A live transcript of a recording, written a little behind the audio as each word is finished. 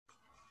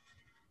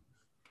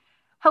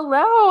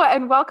Hello,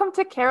 and welcome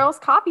to Carol's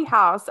Coffee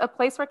House, a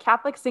place where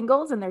Catholic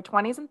singles in their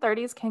 20s and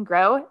 30s can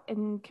grow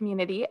in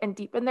community and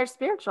deepen their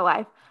spiritual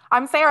life.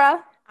 I'm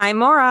Sarah. I'm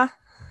Maura.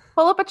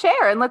 Pull up a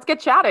chair and let's get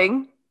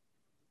chatting.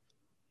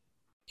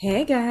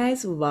 Hey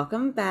guys,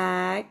 welcome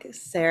back.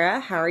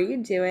 Sarah, how are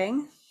you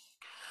doing?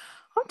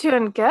 I'm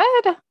doing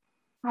good,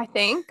 I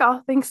think, all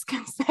things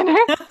considered.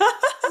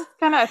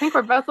 I think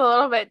we're both a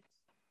little bit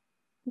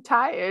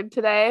tired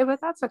today,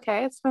 but that's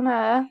okay. It's been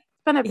a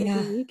busy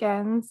Yeah.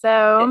 weekend,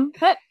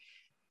 but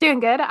doing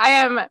good.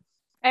 I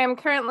am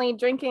currently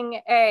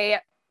drinking a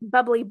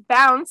bubbly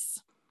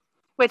bounce,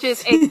 which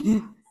is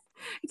a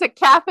it's a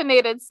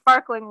caffeinated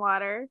sparkling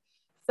water.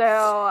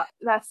 So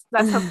that's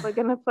hopefully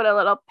gonna put a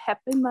little pep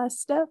in my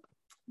step.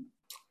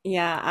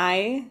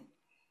 Yeah,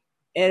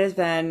 it has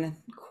been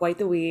quite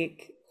the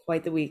week,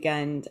 quite the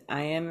weekend.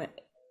 I am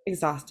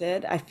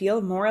exhausted. I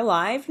feel more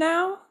alive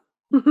now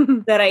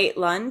that I ate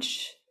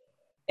lunch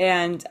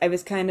and I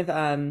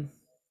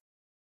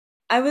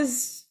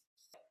was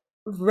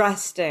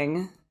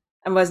resting.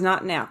 I was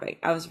not napping.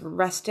 I was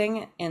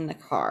resting in the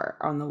car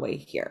on the way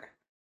here.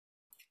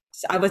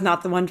 So I was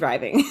not the one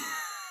driving.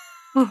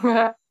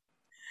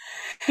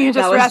 You're That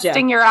just was Joe.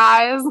 resting your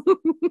eyes.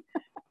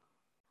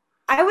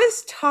 I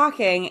was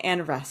talking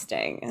and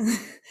resting.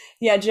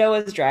 Yeah, Joe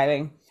was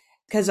driving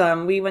because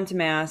we went to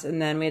mass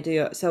and then we had to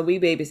go, so we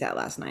babysat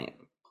last night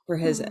for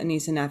his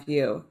niece and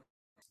nephew.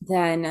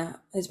 Then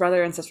his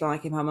brother and sister-in-law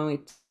came home and we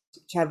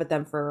chatted with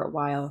them for a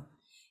while.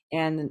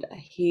 And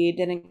he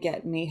didn't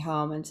get me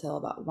home until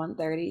about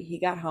 1:30. He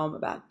got home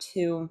about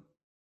 2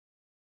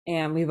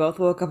 and we both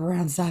woke up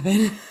around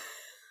 7.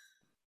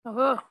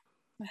 Oh,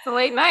 it's a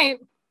late night.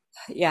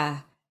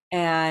 Yeah.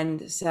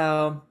 And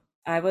so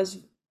I was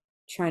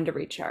trying to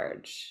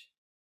recharge.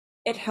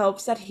 It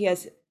helps that he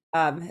has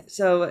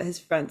so his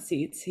front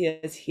seats, he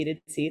has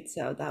heated seats,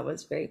 so that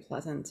was very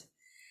pleasant.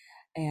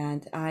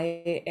 And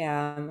I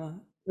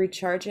am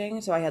recharging.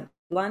 So I had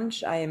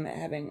lunch, I am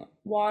having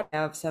water, I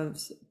have some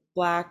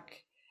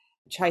black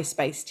chai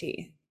spice tea.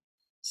 Okay.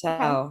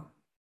 So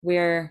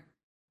we're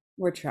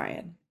we're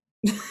trying.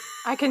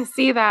 I can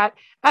see that.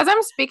 As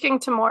I'm speaking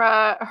to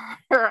Mora,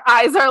 her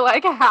eyes are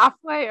like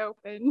halfway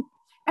open.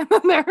 And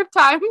then there are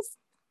times,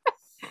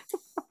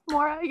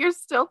 Mora, you're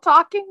still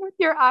talking with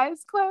your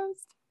eyes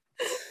closed.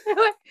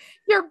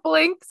 Your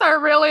blinks are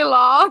really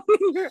long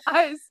and your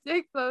eyes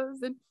stay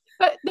closed.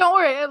 But don't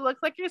worry, it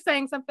looks like you're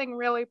saying something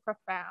really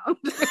profound.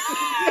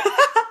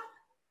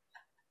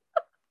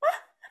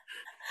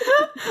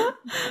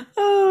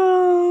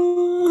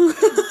 Oh.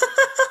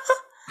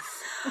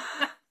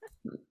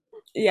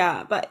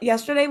 Yeah, but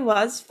yesterday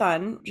was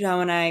fun. Joe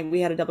and I,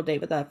 we had a double date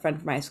with a friend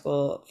from my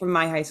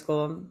high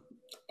school,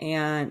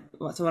 and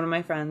so one of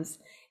my friends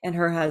and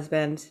her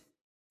husband.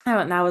 Oh,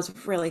 and that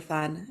was really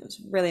fun. It was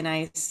really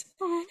nice.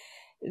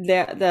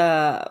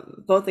 The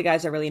both the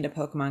guys are really into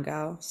Pokemon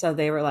Go, so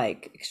they were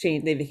like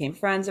they became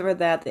friends over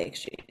that. They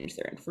exchanged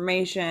their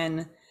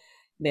information.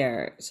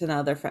 So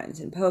now they're friends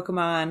in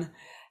Pokemon,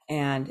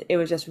 and it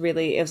was a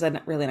really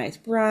nice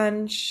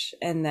brunch.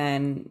 And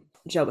then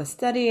Joe was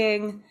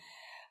studying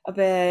a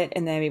bit,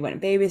 and then we went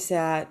and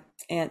babysat,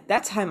 and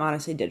that time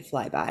honestly did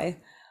fly by.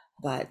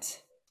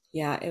 But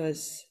yeah, it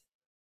was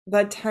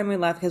by the time we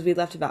left, because we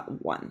left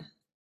about 1.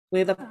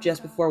 We left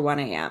just before 1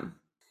 a.m.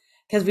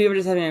 because we were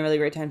just having a really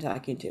great time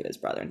talking to his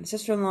brother and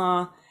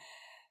sister-in-law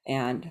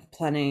and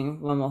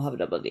planning when we'll have a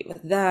double date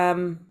with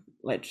them,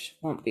 which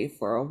won't be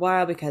for a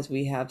while because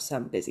we have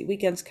some busy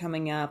weekends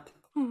coming up.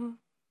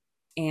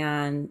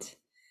 And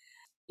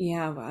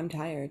yeah, well, I'm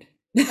tired.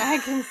 I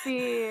can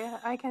see.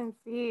 I can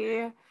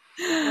see.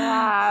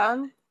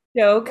 Yeah.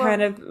 Joe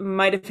kind Well, of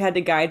might have had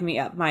to guide me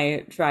up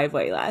my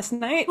driveway last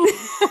night.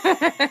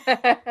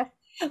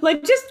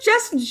 Like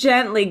just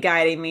gently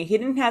guiding me. He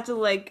didn't have to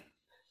like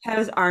have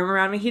his arm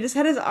around me. He just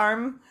had his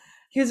arm.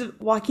 He was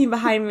walking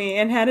behind me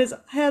and had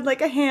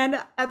like a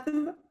hand at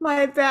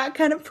my back,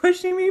 kind of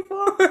pushing me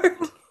forward.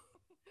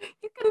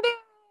 you can do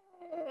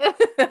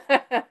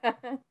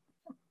it.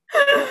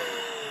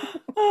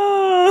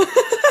 Oh.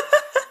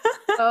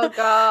 Oh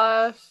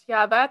gosh.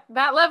 Yeah,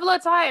 that level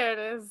of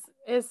tired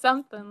is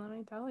something, let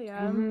me tell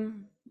you.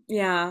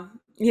 Yeah,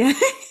 yeah,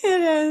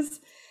 it is.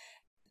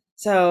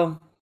 So,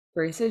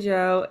 Barista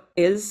Joe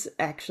is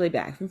actually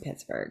back from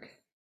Pittsburgh.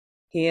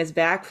 He is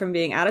back from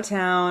being out of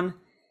town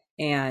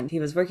and he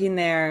was working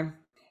there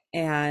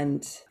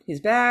and he's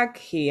back.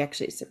 He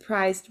actually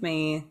surprised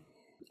me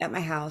at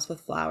my house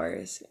with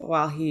flowers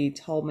while he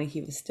told me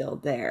he was still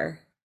there.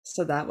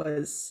 So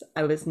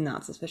I was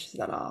not suspicious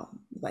at all,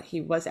 but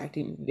he was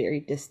acting very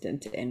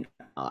distant and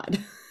odd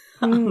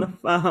on the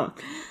Mm. phone.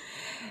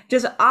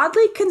 Just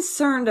oddly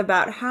concerned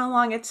about how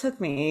long it took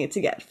me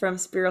to get from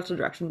spiritual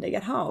direction to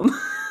get home.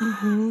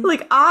 Hmm.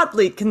 Like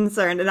oddly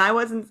concerned, and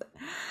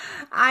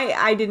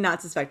I did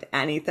not suspect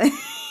anything.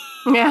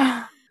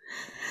 Yeah.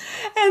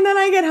 And then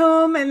I get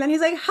home and then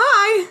he's like,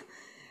 "Hi,"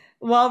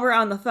 while we're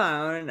on the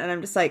phone, and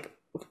I'm just like,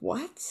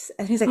 "What?"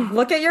 And he's like,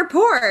 "Look at your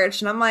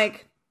porch." And I'm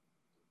like,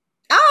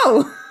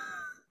 "Oh."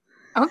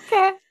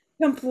 Okay.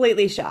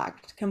 Completely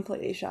shocked.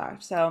 Completely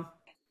shocked. So,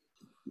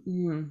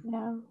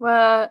 Yeah.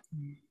 Well,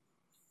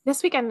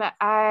 this weekend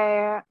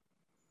it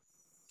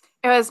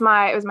was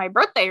my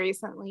birthday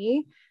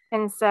recently.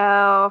 And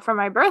so for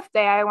my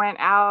birthday, I went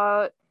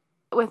out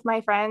with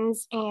my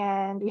friends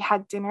and we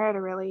had dinner at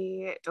a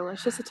really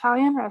delicious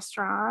Italian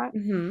restaurant.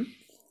 Mm-hmm.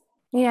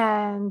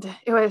 And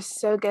it was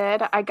so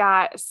good. I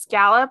got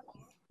scallop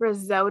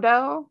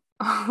risotto.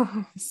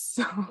 Oh,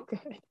 so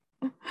good.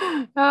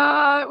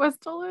 It was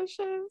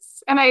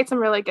delicious. And I ate some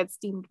really good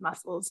steamed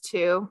mussels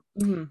too.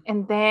 Mm-hmm.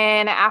 And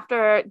then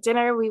after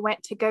dinner, we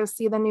went to go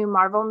see the new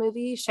Marvel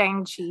movie,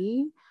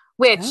 Shang-Chi,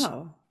 which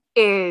Oh.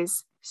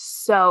 is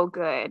so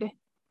good.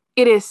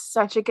 It is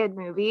such a good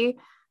movie.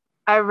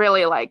 I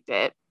really liked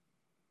it.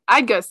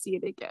 I'd go see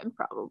it again,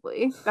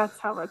 probably. That's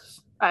how much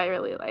I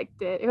really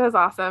liked it. It was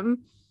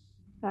awesome.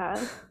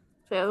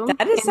 So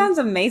That just sounds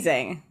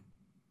amazing.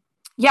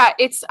 yeah,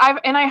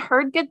 I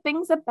heard good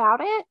things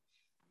about it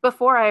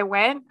before I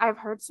went. I've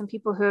heard some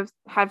people who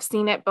have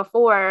seen it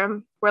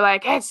before were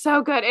like, hey, it's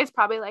so good. It's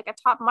probably like a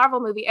top Marvel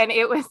movie. And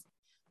it was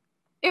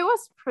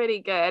pretty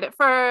good.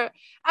 I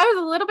was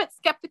a little bit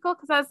skeptical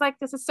because I was like,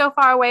 this is so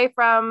far away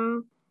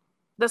from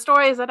the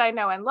stories that I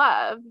know and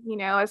love,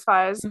 as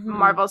far as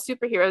Marvel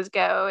superheroes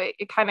go.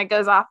 It kind of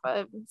goes off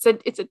of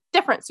it's a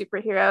different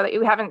superhero that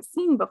you haven't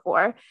seen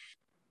before.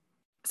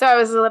 So I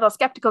was a little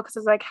skeptical because I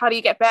was like, how do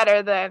you get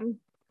better than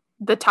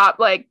the top,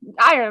 like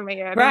Iron Man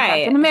and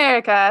Captain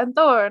America and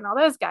Thor and all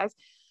those guys?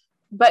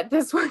 But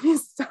this one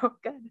is so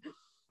good.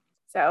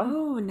 So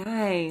oh,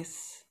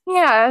 nice.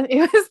 Yeah,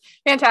 it was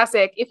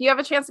fantastic. If you have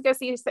a chance to go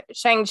see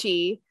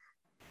Shang-Chi,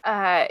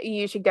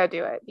 you should go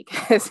do it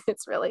because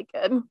it's really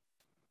good.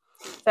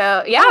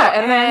 So yeah,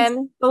 and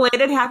then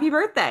belated happy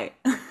birthday.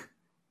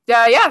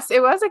 Yes,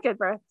 it was a good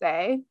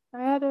birthday.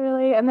 I had to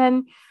really, and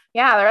then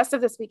yeah, the rest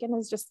of this weekend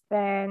has just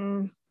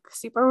been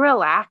super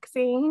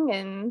relaxing.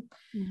 And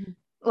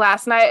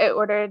last night I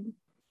ordered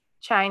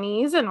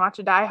Chinese and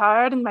watched Die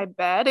Hard in my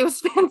bed. It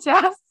was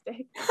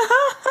fantastic.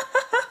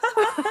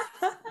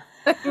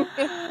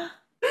 I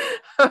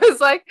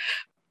was like,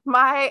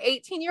 my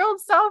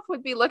 18-year-old self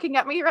would be looking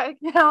at me right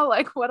now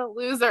like, what a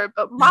loser.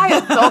 But my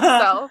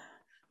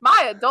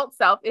adult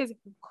self is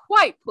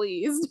quite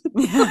pleased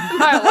with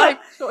my life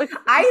choice.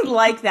 I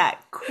like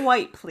that.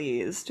 Quite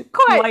pleased.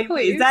 Quite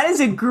pleased. That is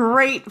a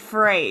great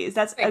phrase.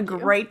 That's a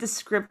great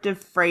descriptive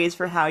phrase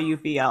for how you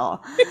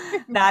feel.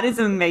 That is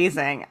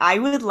amazing. I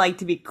would like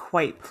to be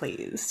quite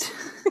pleased.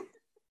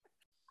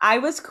 I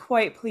was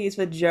quite pleased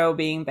with Joe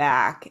being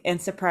back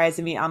and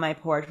surprising me on my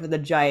porch with a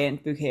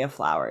giant bouquet of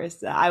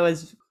flowers.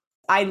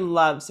 I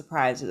love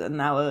surprises, and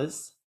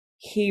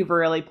he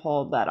really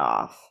pulled that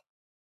off.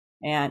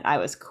 And I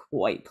was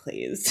quite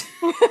pleased.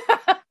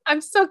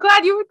 I'm so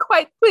glad you were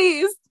quite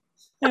pleased.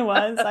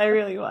 I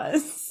really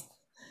was.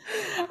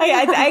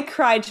 I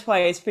cried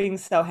twice being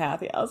so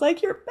happy. I was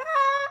like, you're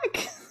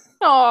back.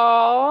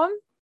 Aww.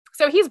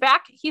 So he's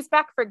back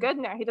for good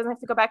now. He doesn't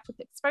have to go back to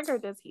Pittsburgh, or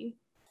does he?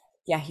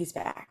 Yeah, he's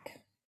back.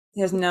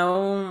 There's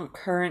no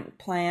current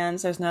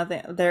plans. There's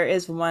nothing. There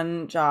is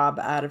one job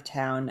out of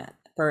town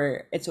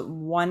it's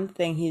one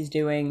thing he's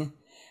doing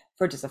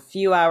for just a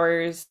few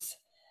hours.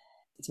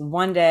 It's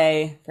one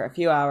day for a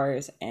few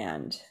hours,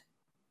 and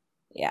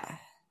yeah.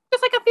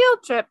 Just like a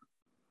field trip.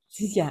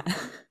 Yeah.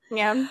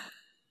 Yeah.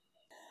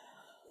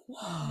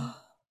 Oh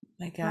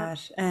my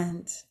gosh.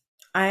 And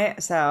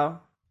so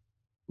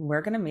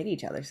we're gonna meet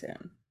each other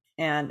soon.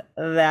 And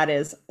that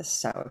is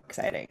so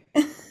exciting.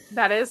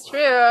 That is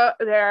true.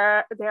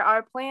 There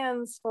are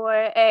plans for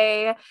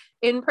a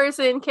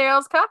in-person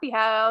Carol's Coffee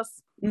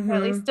House, or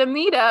at least a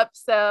meetup.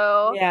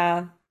 So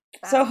yeah.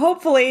 So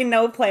hopefully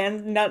none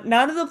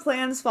of the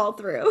plans fall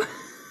through.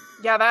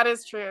 Yeah, that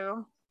is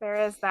true.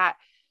 There is that.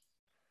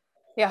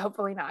 Yeah,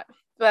 hopefully not.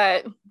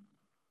 But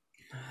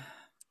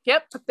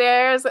yep,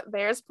 there's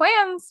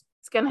plans.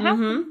 It's gonna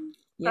happen.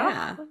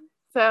 Yeah.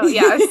 So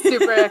yeah, it's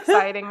super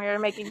exciting. We were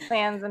making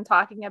plans and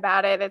talking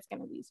about it. It's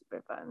gonna be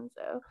super fun.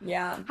 So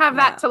yeah, have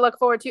that to look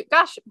forward to.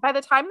 Gosh, by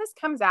the time this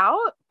comes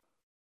out,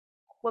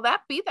 will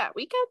that be that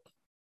weekend?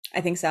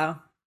 I think so.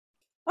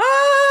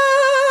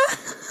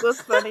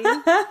 That's funny.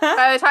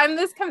 By the time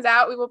this comes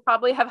out, we will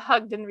probably have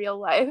hugged in real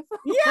life.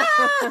 Yeah.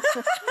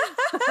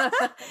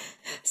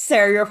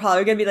 Sarah, you're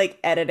probably gonna be like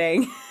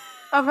editing.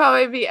 I'll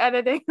probably be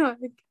editing like,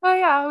 oh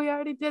yeah, we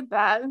already did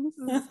that.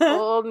 This is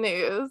old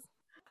news.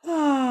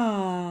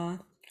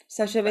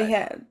 So should we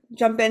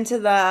jump into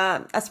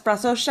the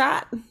espresso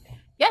shot?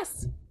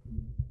 Yes.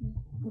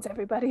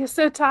 Everybody is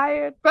so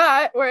tired,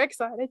 but we're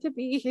excited to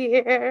be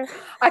here.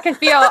 I can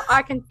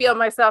feel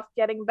myself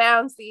getting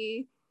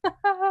bouncy.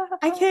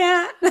 I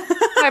can't.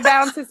 My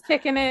bounce is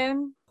kicking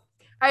in.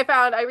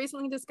 I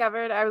recently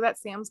discovered I was at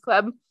Sam's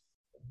Club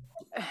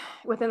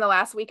within the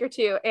last week or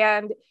two,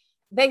 and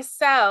they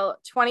sell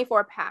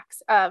 24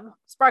 packs of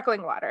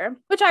sparkling water,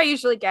 which I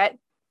usually get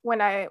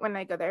when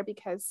I go there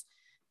because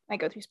I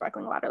go through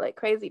sparkling water like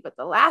crazy. But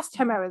the last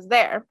time I was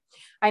there,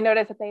 I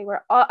noticed that they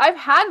were I've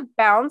had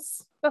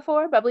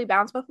bubbly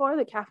bounce before,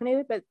 the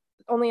caffeinated, but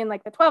only in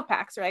like the 12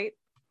 packs, right?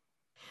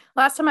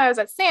 Last time I was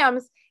at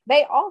Sam's,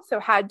 they also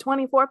had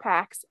 24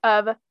 packs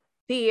of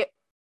the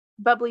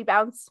Bubbly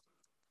Bounce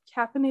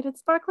caffeinated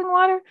sparkling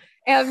water.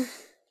 And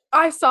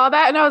I saw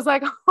that and I was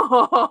like,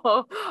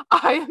 oh,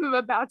 I am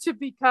about to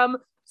become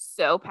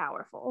so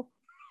powerful.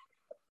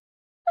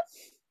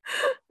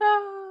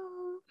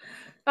 Oh,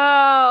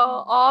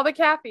 all the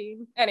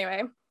caffeine.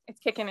 Anyway, it's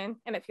kicking in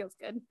and it feels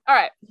good. All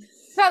right.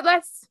 So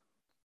let's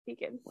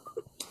begin.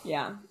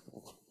 Yeah.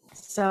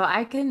 So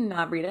I can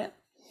read it.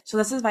 So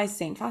this is by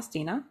Saint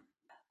Faustina.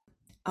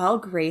 All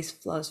grace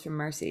flows from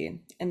mercy,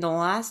 and the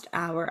last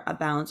hour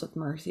abounds with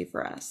mercy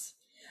for us.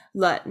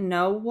 Let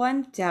no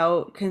one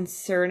doubt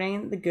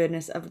concerning the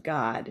goodness of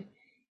God.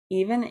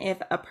 Even if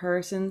a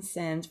person's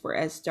sins were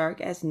as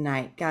dark as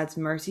night, God's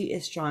mercy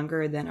is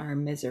stronger than our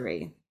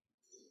misery.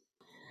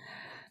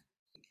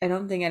 I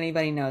don't think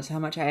anybody knows how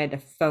much I had to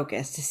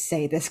focus to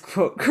say this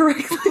quote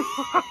correctly.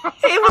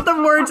 With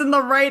the words in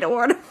the right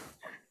order.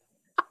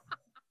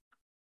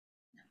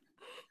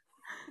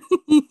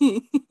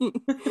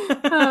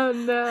 Oh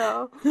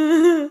no.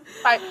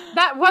 Right.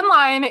 That one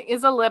line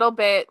is a little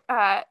bit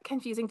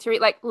confusing to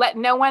read. Like, let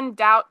no one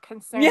doubt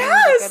concerning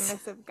the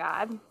goodness of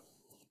God.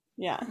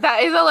 Yeah.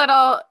 That is a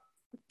little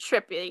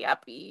trippy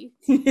uppy.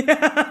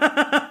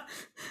 Yeah.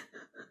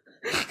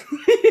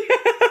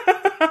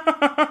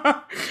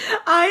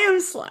 I am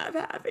slap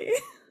happy.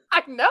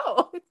 I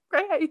know. It's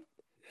great.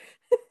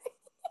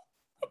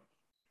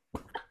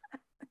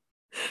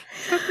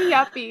 Trippy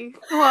uppy.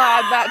 We'll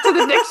add that to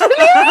the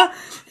dictionary.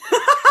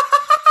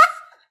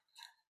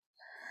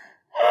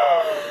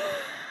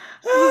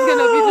 This is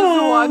gonna be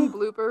just one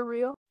blooper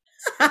reel.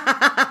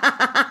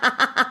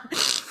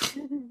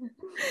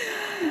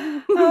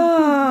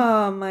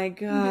 Oh my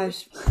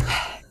gosh.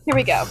 Here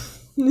we go.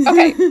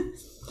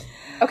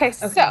 Okay,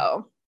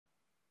 so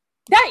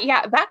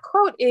that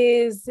quote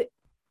is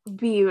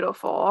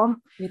beautiful.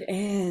 It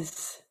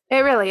is. It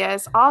really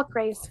is. All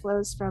grace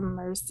flows from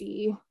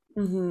mercy.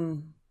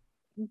 Mm-hmm.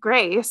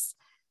 Grace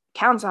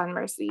counts on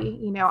mercy.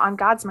 You know, on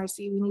God's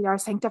mercy, we need our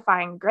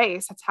sanctifying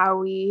grace. That's how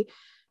we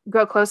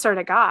grow closer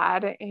to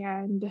God,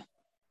 and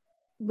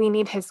we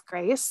need His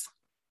grace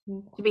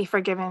to be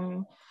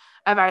forgiven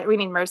of our. We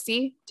need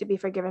mercy to be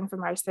forgiven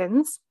from our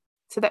sins,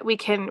 so that we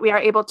are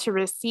able to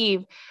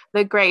receive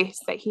the grace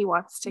that He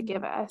wants to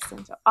give us.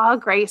 And so, all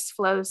grace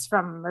flows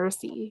from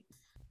mercy,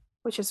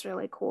 which is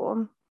really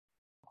cool.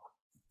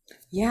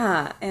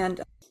 Yeah,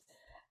 and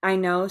I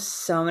know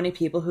so many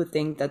people who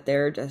think that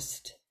they're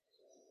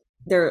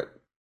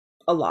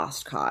a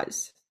lost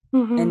cause.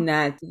 Mm-hmm. And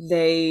that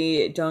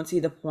they don't see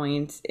the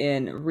point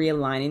in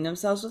realigning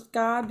themselves with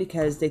God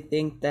because they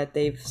think that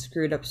they've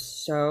screwed up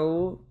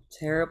so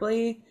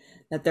terribly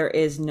that there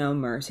is no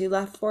mercy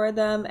left for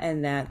them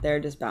and that they're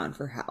just bound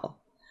for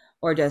hell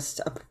or just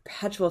a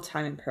perpetual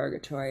time in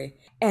purgatory.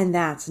 And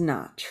that's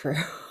not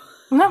true.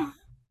 No,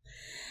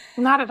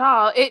 not at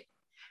all.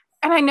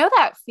 And I know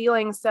that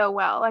feeling so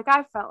well. Like,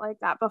 I felt like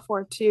that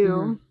before too.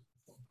 Mm-hmm.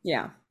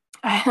 Yeah.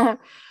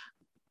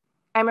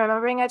 I'm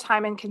remembering a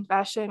time in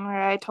confession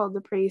where I told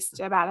the priest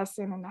about a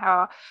sin and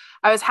how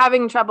I was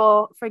having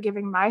trouble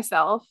forgiving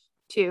myself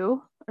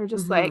too, or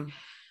just like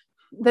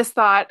this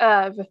thought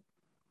of,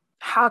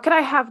 how could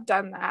I have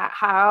done that?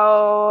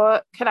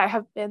 How could I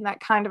have been that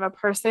kind of a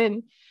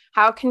person?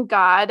 How can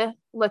God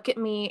look at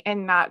me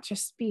and not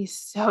just be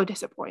so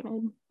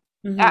disappointed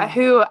at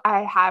who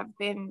I have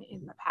been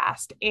in the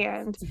past?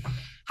 And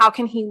how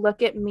can He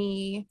look at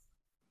me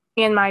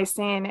in my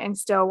sin and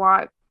still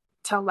want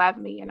to love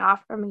me and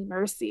offer me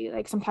mercy?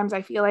 Like, sometimes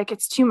I feel like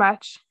it's too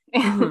much.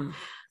 And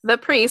the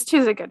priest,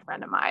 who's a good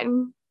friend of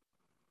mine,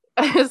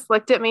 just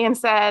looked at me and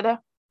said,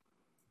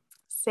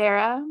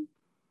 Sarah,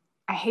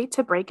 I hate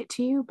to break it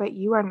to you, but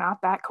you are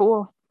not that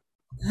cool.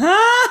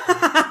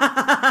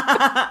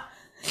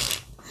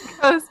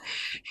 Because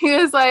he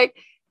was like,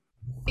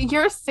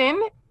 your sin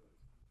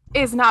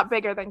is not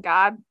bigger than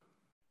God.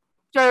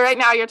 So right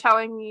now you're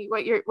telling me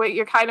what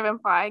you're kind of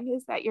implying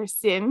is that your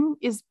sin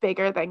is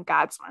bigger than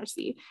God's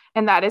mercy.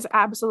 And that is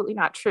absolutely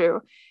not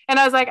true. And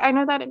I was like, I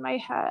know that in my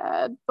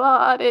head,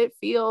 but it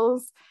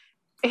feels,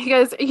 he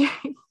goes,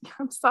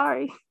 I'm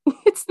sorry.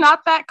 It's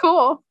not that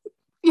cool.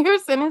 Your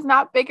sin is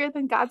not bigger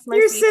than God's mercy.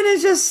 Your sin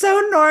is just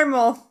so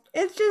normal.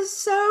 It's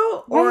just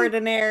so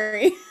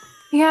ordinary.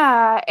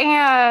 Yeah.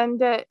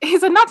 And he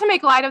said, not to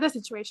make light of the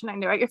situation, I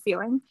know what you're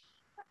feeling.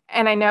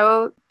 And I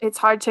know it's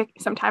hard to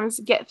sometimes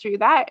get through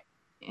that.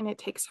 And it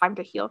takes time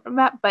to heal from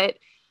that. But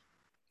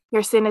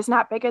your sin is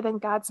not bigger than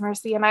God's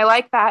mercy. And I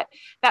like that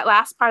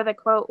last part of the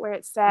quote where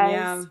it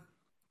says,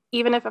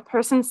 even if a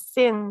person's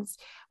sins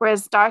were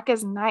as dark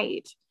as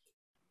night,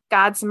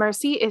 God's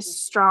mercy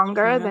is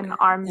stronger than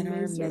our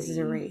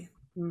misery.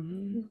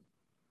 Mm-hmm.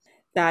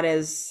 That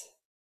is,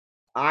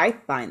 I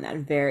find that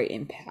very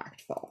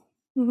impactful.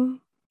 Mm-hmm.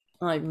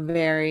 Like,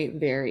 very,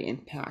 very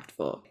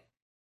impactful.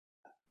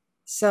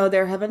 So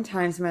there have been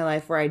times in my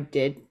life where I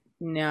did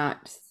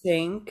not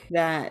think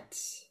that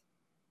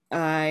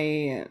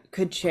I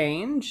could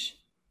change.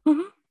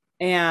 Mm-hmm.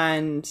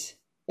 And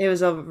it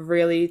was a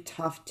really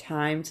tough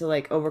time to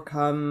like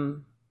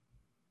overcome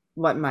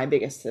what my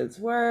biggest sins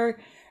were.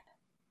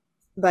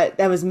 but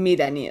that was me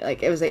then.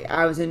 Like it was like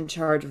I was in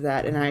charge of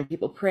that, and I had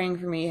people praying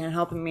for me and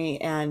helping me.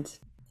 And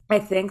I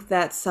think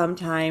that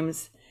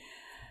sometimes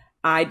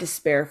I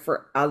despair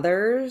for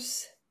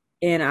others,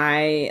 and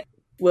I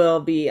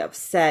will be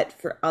upset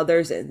for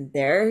others and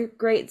their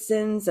great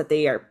sins that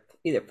they are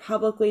either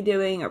publicly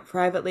doing or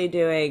privately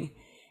doing.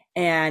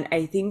 And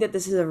I think that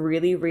this is a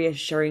really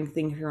reassuring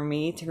thing for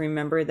me to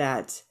remember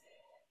that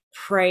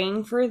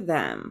praying for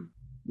them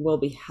will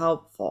be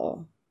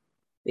helpful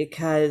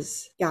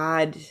because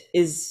God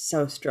is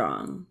so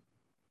strong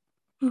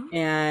Mhm.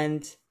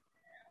 and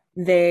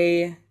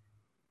they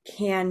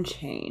can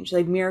change.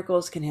 Like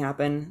miracles can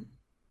happen.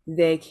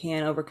 They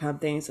can overcome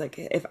things. Like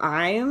if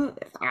I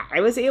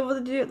was able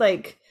to do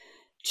like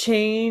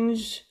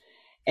change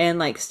and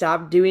like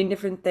stop doing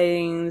different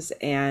things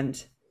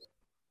and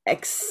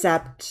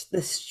accept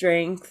the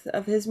strength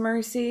of his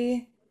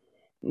mercy,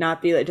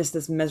 not be like just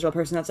this miserable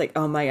person that's like,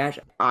 oh my gosh,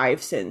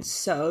 I've sinned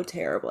so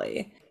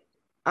terribly.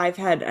 I've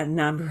had a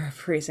number of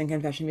priests in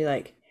confession be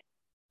like,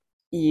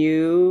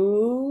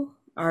 you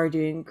are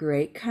doing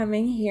great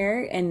coming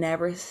here and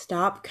never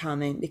stop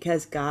coming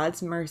because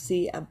God's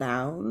mercy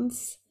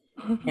abounds.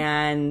 Mhm.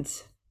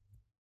 And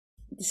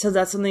so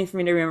that's something for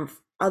me to remember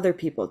for other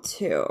people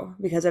too,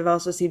 because I've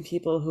also seen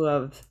people who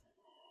have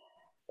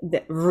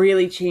that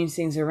really changed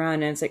things around,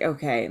 and it's like,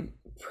 okay,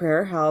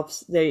 prayer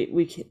helps.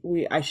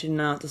 We I should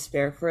not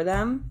despair for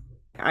them.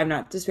 I'm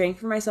not despairing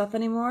for myself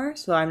anymore,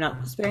 so I'm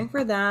not despairing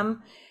for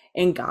them.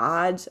 And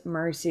God's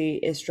mercy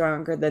is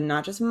stronger than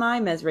not just my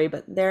misery,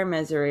 but their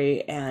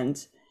misery. And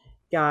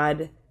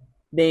God,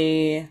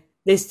 they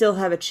still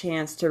have a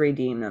chance to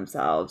redeem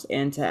themselves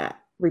and to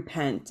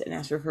repent and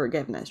ask for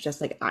forgiveness,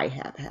 just like I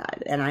have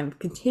had. And I'm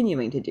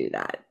continuing to do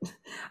that.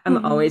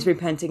 I'm always Mhm.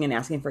 repenting and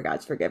asking for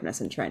God's forgiveness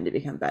and trying to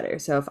become better.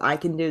 So if I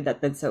can do that,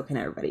 then so can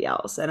everybody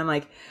else. And I'm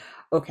like,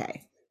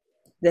 okay,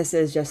 this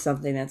is just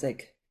something that's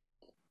like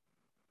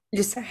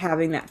just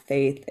having that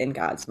faith in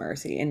God's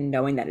mercy and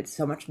knowing that it's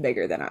so much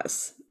bigger than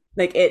us.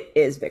 Like it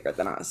is bigger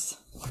than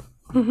us.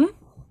 Mhm.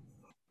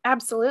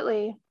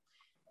 Absolutely.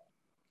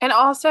 And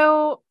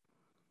also,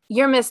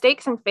 your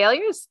mistakes and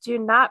failures do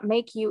not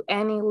make you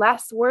any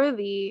less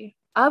worthy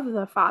of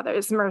the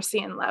Father's mercy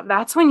and love.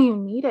 That's when you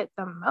need it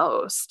the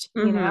most,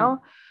 you Mm-hmm.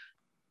 know?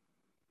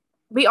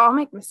 We all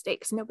make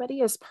mistakes.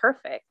 Nobody is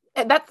perfect.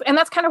 And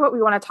that's kind of what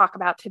we want to talk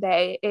about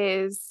today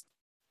is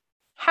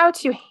how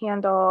to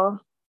handle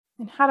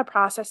and how to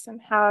process and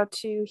how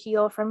to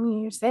heal from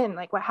your sin.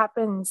 Like what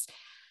happens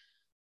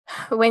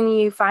when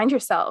you find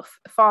yourself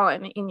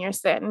fallen in your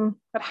sin?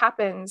 What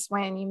happens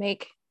when you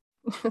make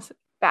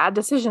bad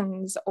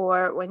decisions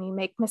or when you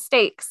make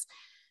mistakes?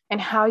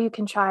 And how you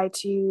can try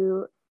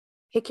to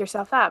pick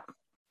yourself up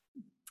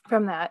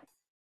from that.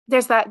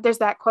 There's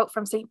that quote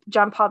from St.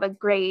 John Paul the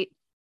Great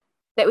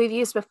that we've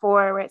used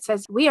before where it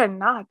says, we are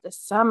not the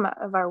sum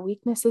of our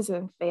weaknesses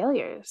and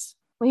failures.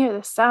 We are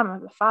the sum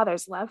of the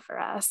Father's love for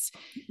us.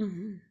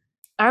 Mm-hmm.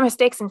 Our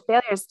mistakes and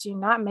failures do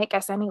not make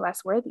us any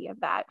less worthy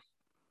of that.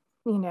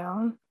 You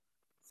know,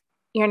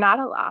 you're not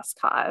a lost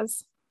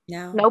cause.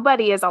 No.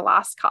 Nobody is a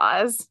lost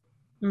cause.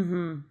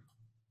 Mm-hmm.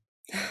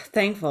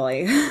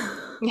 Thankfully.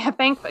 Yeah,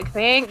 thank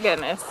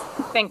goodness.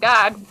 Thank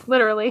God,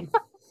 literally.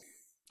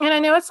 And I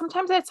know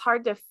sometimes it's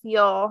hard to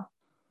feel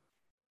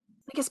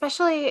like,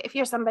 especially if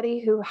you're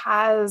somebody who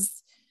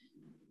has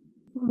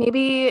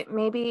maybe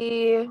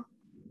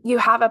you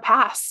have a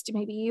past,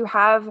 maybe you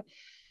have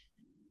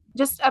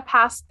just a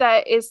past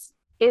that is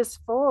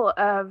full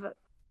of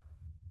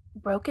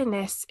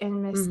brokenness and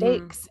Mm-hmm.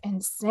 mistakes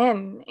and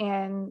sin,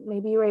 and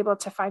maybe you're able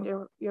to find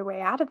your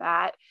way out of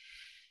that.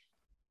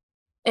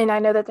 And I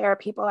know that there are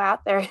people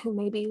out there who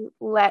maybe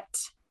let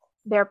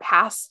their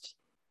past,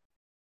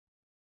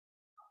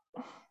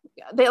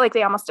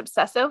 they almost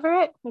obsess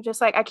over it. They're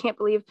just like, I can't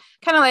believe,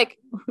 kind of like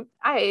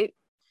I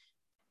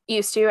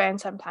used to and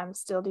sometimes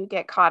still do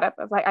get caught up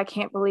of like, I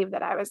can't believe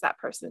that I was that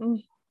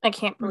person. I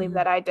can't believe Mm-hmm.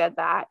 that I did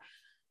that.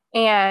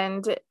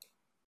 And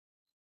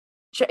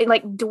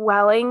like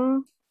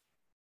dwelling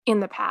in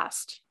the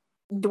past,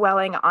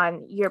 dwelling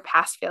on your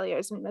past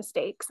failures and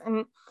mistakes.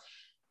 And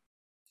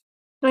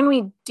when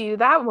we do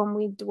that, when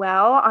we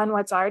dwell on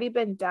what's already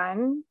been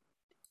done,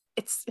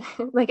 it's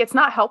like it's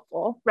not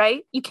helpful,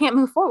 right? You can't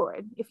move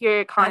forward if you're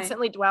Right.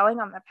 constantly dwelling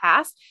on the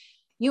past.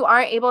 You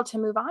aren't able to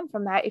move on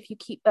from that if you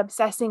keep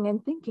obsessing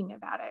and thinking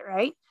about it,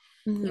 right?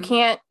 you Mm-hmm.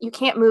 can't you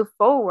can't move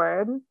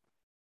forward.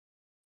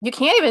 You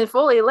can't even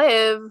fully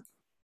live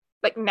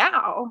like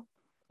now.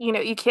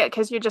 You can't,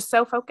 because you're just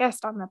so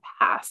focused on the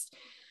past.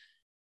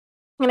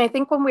 And I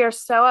think when we are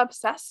so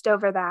obsessed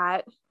over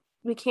that,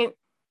 we can't,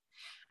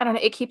 I don't know,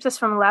 it keeps us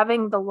from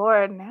loving the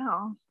Lord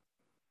now.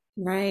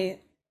 Right.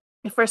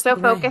 If we're so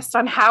Right. focused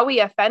on how we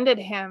offended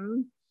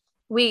him,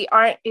 we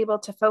aren't able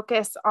to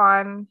focus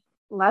on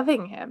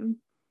loving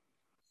him.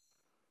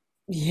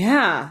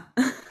 Yeah.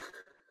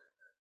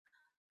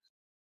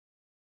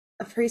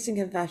 A priest in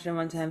confession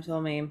one time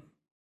told me,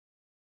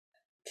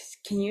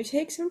 can you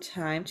take some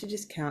time to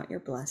just count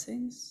your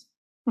blessings?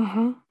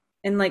 Mm-hmm.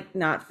 And like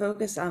not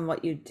focus on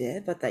what you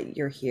did, but that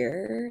you're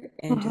here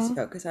and just Hmm.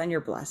 focus on your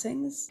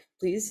blessings.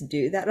 Please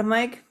do that. I'm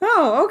like,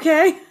 oh,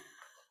 okay.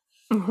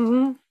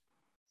 Hmm.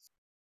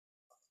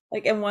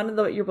 Like, and one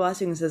of your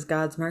blessings is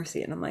God's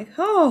mercy. And I'm like,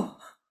 oh,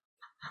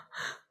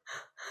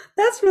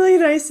 that's really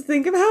nice to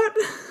think about.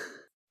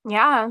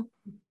 Yeah.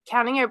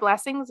 Counting your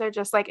blessings are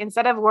just like,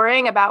 instead of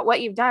worrying about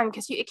what you've done,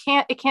 because it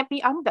can't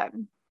be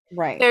undone.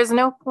 Right. There's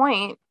no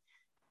point.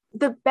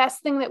 The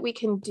best thing that we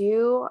can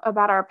do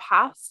about our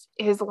past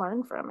is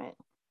learn from it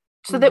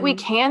so that we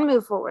Mm-hmm. can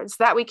move forward, so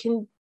that we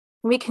can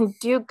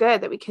do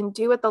good, that we can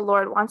do what the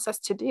Lord wants us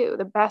to do.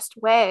 The best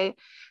way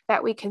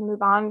that we can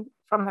move on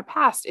from the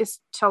past is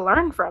to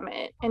learn from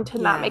it and to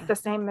not make Yeah. the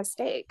same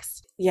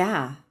mistakes.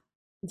 Yeah.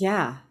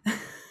 Yeah.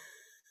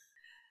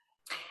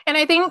 And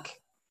I think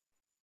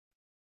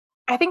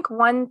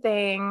one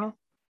thing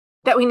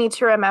that we need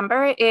to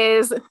remember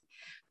is,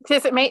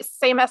 because it may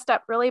say messed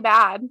up really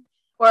bad,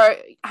 or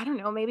I don't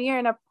know, maybe you're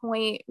in a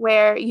point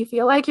where you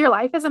feel like your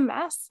life is a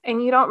mess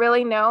and you don't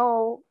really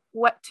know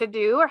what to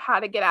do or how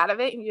to get out of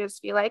it, and you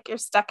just feel like you're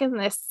stuck in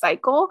this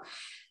cycle.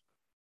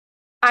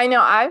 I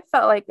know I've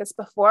felt like this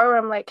before, where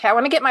I'm like, okay, I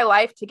want to get my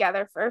life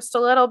together first a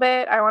little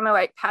bit. I want to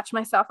like patch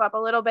myself up a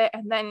little bit.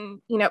 And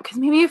then, because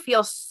maybe you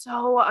feel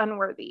so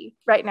unworthy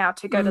right now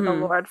to go to the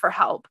Mm-hmm. Lord for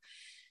help.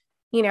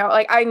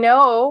 Like I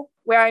know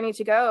where I need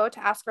to go to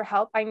ask for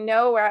help. I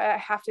know where I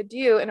have to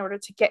do in order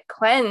to get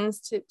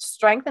cleansed, to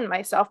strengthen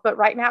myself. But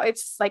right now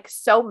it's like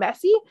so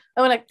messy.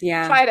 I want to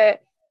Yeah. try to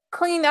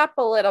clean up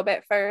a little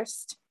bit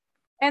first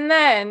and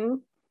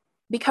then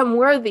become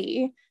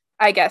worthy,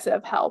 I guess,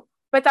 of help.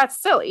 But that's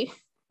silly,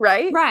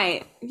 right?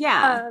 Right.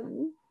 Yeah.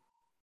 Um,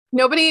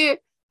 nobody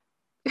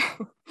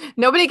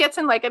nobody gets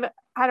in like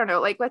I don't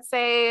know, like let's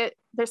say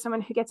there's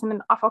someone who gets in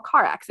an awful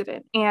car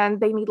accident and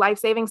they need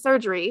life-saving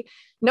surgery.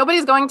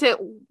 Nobody's going to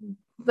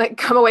like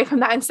come away from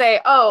that and say,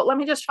 oh, let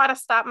me just try to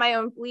stop my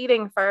own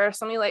bleeding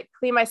first. Let me like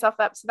clean myself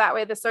up so that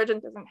way the surgeon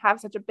doesn't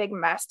have such a big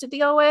mess to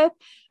deal with.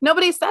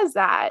 Nobody says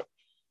that.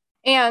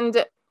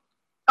 And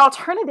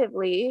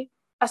alternatively,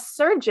 a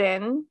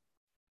surgeon,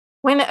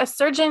 when a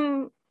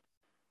surgeon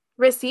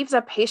receives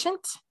a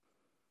patient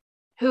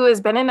who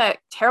has been in a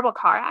terrible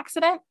car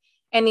accident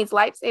and needs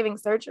life-saving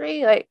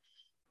surgery, like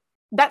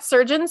that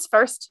surgeon's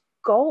first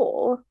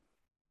goal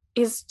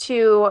is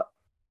to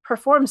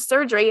perform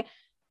surgery.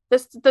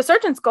 The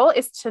surgeon's goal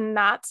is to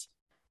not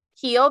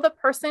heal the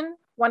person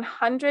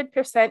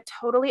 100%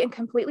 totally and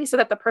completely so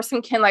that the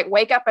person can like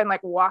wake up and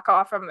like walk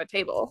off from the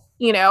table.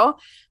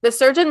 The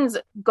surgeon's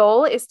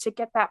goal is to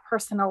get that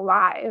person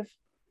alive,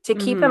 to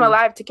keep them Mm-hmm.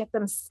 alive, to get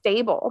them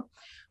stable.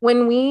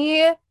 When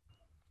we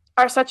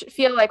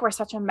feel like we're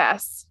such a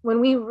mess,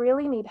 when we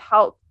really need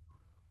help,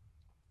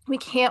 we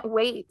can't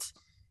wait.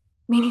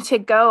 We need to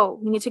go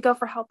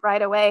for help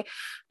right away.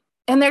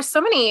 And there's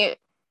so many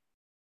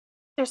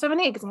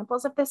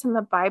examples of this in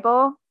the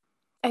Bible.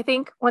 I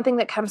think one thing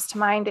that comes to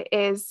mind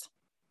is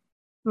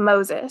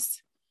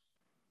Moses.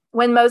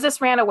 When Moses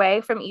ran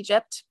away from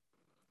Egypt,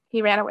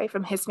 he ran away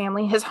from his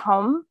family, his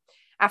home,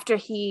 after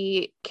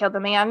he killed the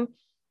man.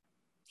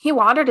 He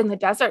wandered in the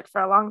desert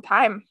for a long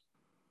time.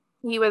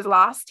 He was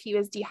lost, he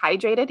was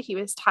dehydrated, he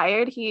was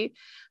tired, he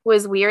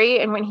was weary.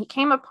 And when he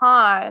came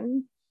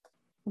upon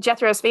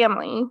Jethro's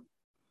family,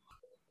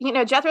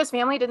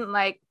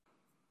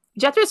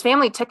 Jethro's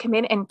family took him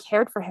in and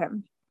cared for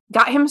him,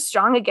 got him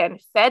strong again,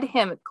 fed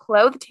him,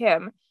 clothed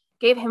him,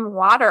 gave him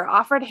water,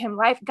 offered him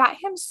life, got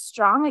him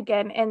strong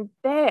again. And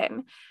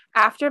then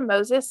after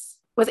Moses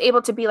was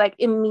able to be like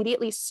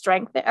immediately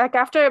strengthened, like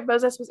after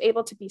Moses was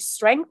able to be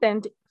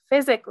strengthened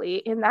physically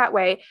in that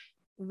way,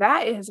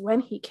 that is when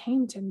he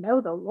came to know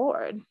the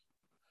Lord.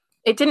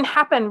 It didn't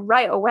happen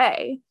right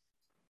away.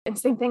 And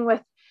same thing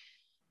with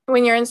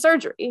when you're in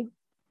surgery.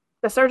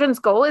 The surgeon's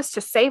goal is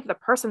to save the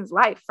person's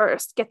life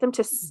first, get them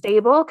to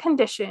stable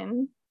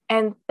condition.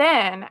 And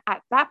then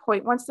at that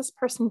point, once this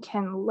person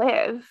can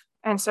live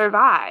and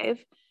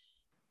survive,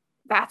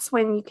 that's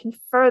when you can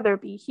further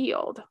be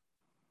healed.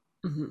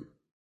 Mm-hmm.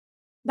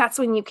 That's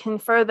when you can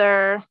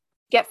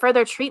get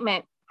further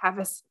treatment, have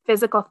a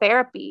physical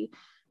therapy,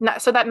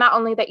 so that not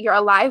only that you're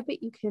alive,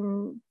 but you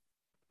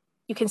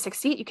can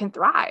succeed, you can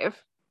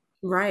thrive.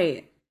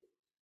 Right.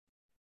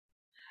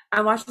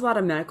 I watch a lot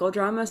of medical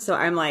drama, so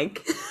I'm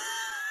like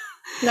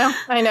No,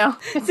 I know.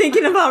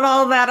 thinking about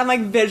all of that. I'm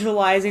like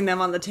visualizing them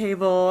on the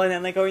table and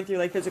then like going through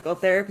like physical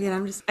therapy,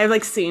 and I have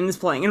like scenes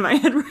playing in my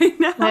head right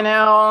now. I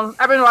know.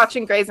 I've been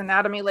watching Grey's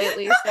Anatomy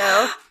lately,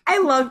 so I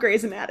love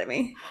Grey's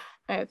Anatomy.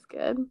 it's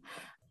good.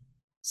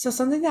 So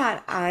something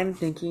that I'm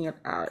thinking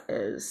about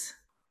is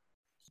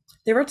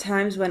there were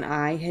times when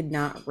I had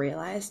not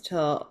realized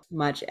till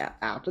much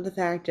after the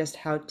fact just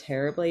how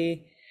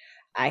terribly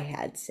I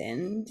had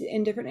sinned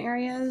in different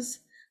areas,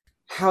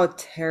 how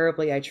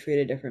terribly I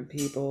treated different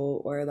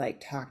people or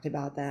like talked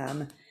about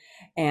them.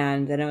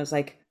 And then it was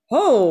like,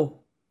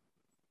 oh,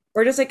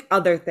 or just like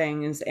other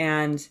things.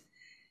 And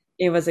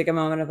it was like a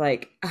moment of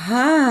like,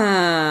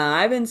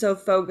 I've been so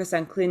focused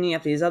on cleaning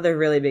up these other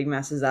really big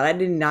messes that I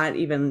did not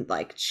even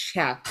like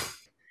check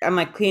I'm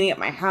like cleaning up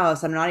my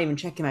house. I'm not even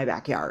checking my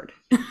backyard.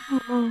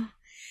 Mhm.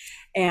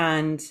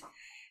 And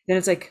then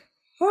it's like,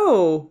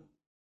 oh,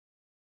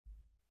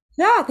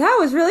 that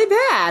was really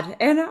bad.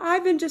 And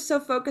I've been just so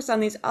focused on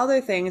these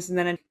other things.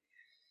 And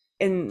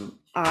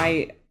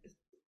I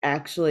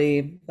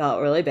actually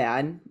felt really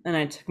bad. And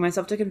I took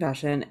myself to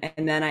confession.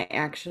 And then I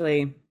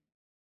actually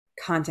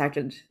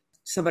contacted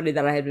somebody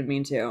that I had been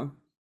mean to.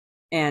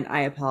 And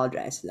I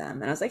apologized to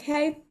them. And I was like,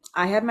 hey,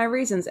 I had my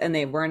reasons and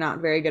they were not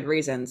very good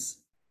reasons.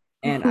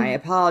 And I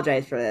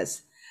apologize for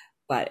this.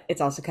 But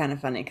it's also kind of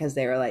funny because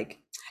they were like,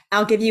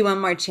 I'll give you one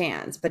more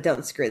chance, but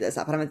don't screw this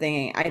up. And I'm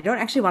thinking, I don't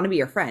actually want to be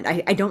your friend.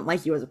 I don't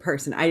like you as a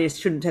person. I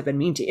just shouldn't have been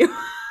mean to you.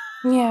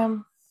 Yeah.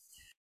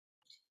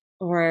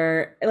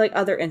 Or like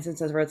other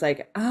instances where it's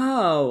like,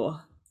 oh,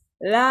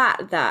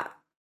 that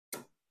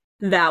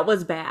that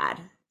was bad.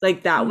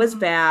 Like that was Mhm.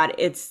 bad.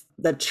 It's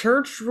the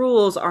church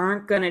rules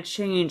aren't going to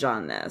change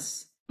on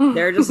this.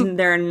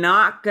 They're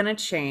not going to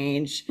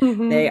change. They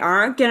Mhm.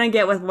 aren't going to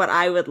get with what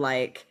I would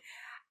like.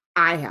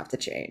 I have to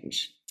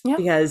change Yep.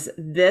 because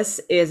this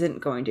isn't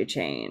going to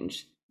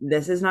change.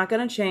 This is not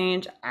going to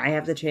change. I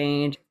have to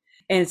change.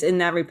 And it's in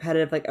that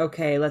repetitive, like,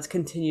 okay, let's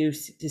continue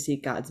to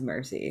seek God's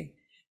mercy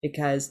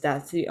because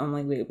that's the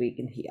only way we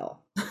can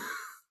heal.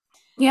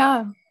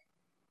 Yeah.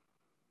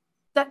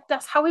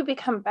 That's how we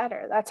become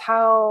better. That's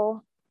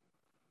how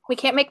we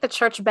can't make the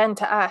church bend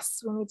to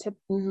us.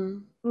 Mm-hmm.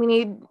 We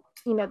need,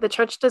 the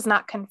church does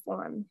not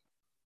conform.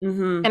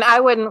 Mm-hmm. And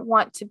I wouldn't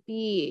want to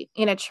be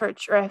in a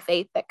church or a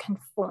faith that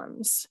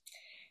conforms.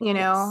 You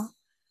know, Yes.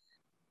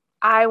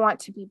 I want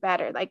to be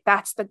better. Like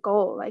that's the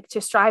goal, like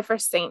to strive for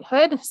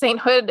sainthood.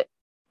 Sainthood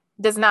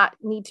does not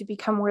need to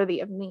become worthy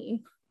of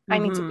me. I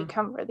need to Mm-hmm.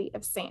 become worthy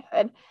of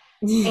sainthood.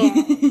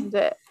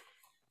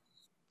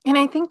 And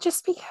I think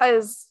just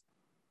because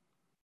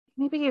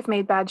maybe you've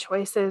made bad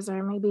choices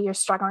or maybe you're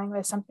struggling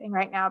with something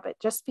right now, but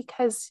just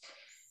because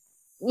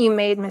you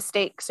made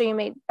mistakes or you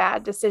made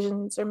bad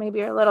decisions or maybe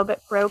you're a little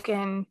bit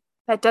broken,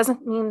 that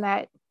doesn't mean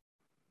that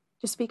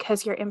just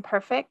because you're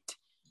imperfect,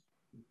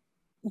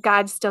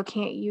 God still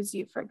can't use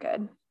you for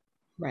good.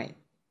 Right.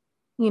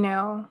 You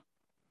know,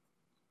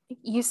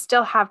 you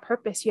still have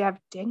purpose, you have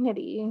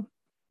dignity. And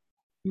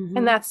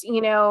Mm-hmm. that's,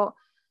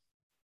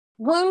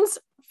 wounds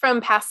from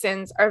past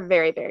sins are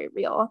very, very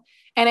real.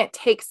 And it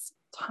takes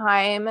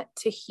time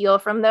to heal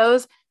from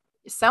those.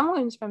 Some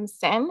wounds from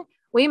sin,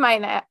 we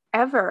might not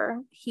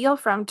ever heal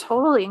from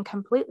totally and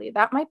completely.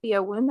 That might be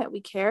a wound that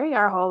we carry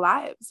our whole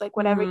lives, like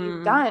whatever you've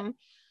Mm-hmm. done,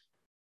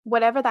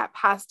 whatever that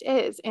past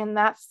is.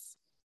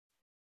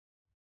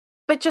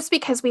 But just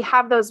because we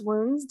have those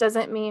wounds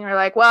doesn't mean we're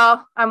like,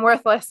 well, I'm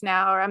worthless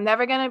now, or I'm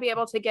never going to be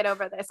able to get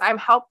over this. I'm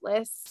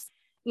helpless,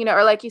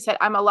 or like you said,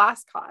 I'm a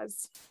lost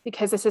cause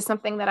because this is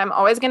something that I'm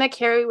always going to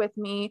carry with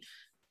me.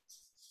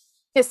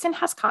 His sin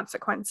has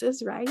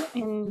consequences, right?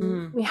 And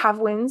Mm-hmm. we have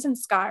wounds and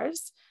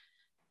scars.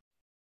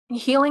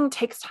 Healing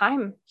takes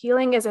time.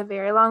 Healing is a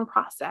very long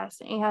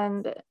process.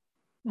 And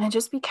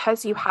just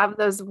because you have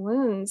those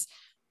wounds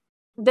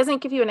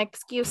doesn't give you an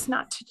excuse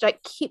not to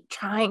like keep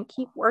trying,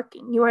 keep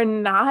working. You are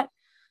not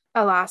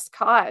a lost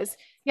cause.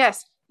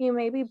 Yes, you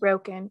may be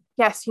broken.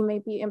 Yes, you may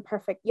be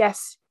imperfect.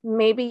 Yes,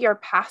 maybe in your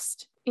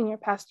past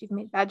you've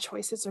made bad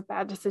choices or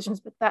bad decisions,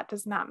 but that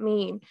does not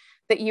mean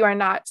that you are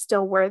not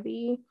still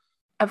worthy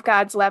of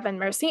God's love and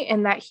mercy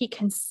and that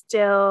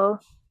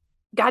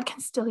God can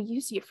still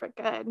use you for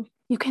good.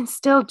 You can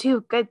still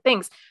do good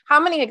things. How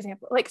many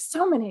examples? Like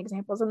so many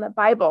examples in the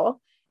Bible.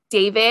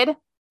 David,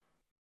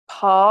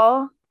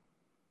 Paul,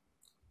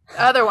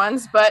 other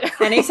ones, but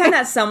Anytime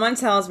that someone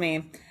tells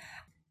me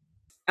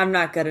I'm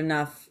not good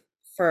enough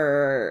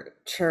for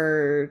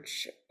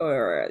church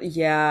or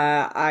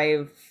yeah,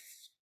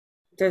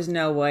 there's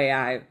no way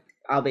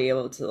I'll be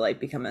able to like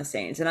become a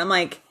saint. And I'm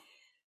like,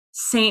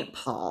 Saint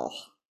Paul,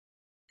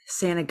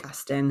 Saint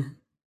Augustine,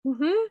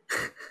 Mhm.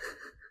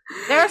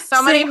 There are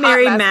so many Saint hot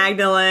Mary messes,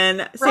 Magdalene,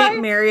 Saint right?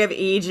 Mary of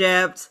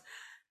Egypt.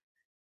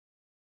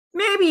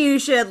 Maybe you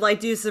should like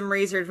do some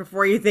research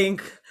before you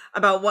think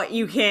about what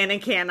you can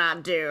and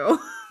cannot do.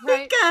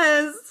 Right.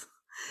 Because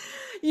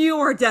you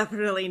are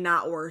definitely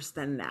not worse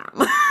than them.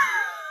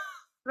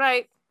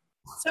 Right.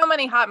 So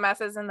many hot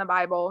messes in the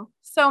Bible.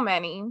 So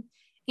many.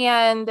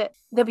 And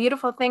the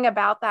beautiful thing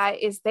about that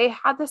is they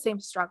had the same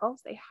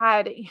struggles.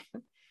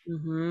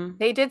 Mm-hmm.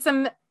 They did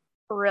some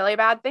really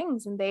bad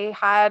things and they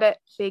had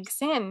big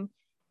sin.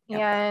 Yep.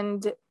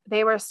 And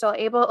they were still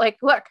able, like,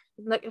 look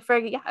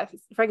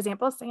for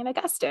example, Saint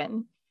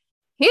Augustine.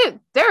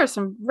 There are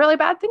some really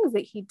bad things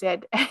that he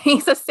did.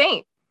 He's a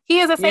saint. He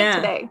is a saint Yeah.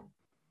 today.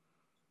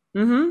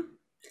 Mm-hmm.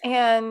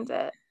 And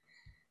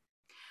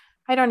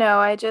I don't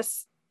know.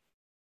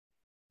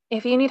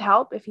 If you need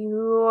help, if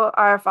you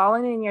are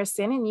fallen in your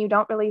sin and you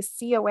don't really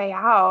see a way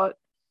out,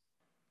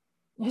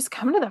 just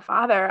come to the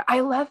Father.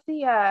 I love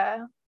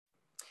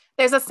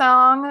there's a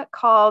song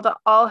called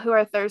All Who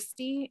Are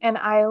Thirsty, and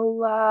I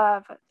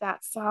love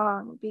that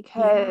song Yeah.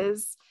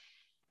 because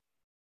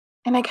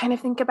And I kind of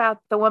think about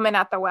the woman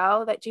at the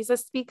well that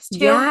Jesus speaks to.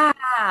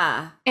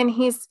 Yeah. And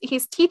he's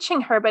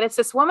teaching her, but it's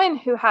this woman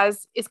who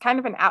is kind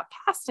of an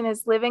outcast and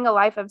is living a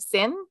life of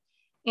sin.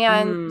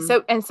 And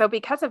Mm. so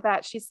because of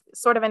that, she's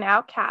sort of an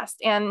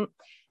outcast. And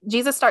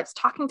Jesus starts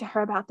talking to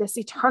her about this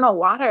eternal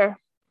water.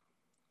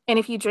 And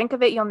if you drink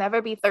of it, you'll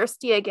never be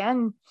thirsty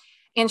again.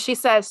 And she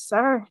says,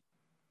 "Sir,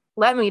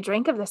 let me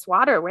drink of this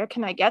water. Where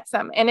can I get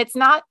some?" And it's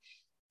not,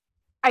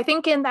 I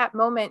think in that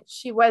moment,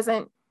 she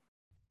wasn't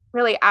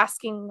really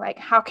asking, like,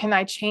 how can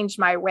I change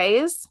my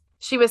ways?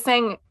 She was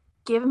saying,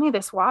 give me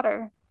this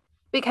water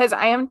because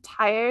I am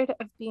tired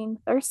of being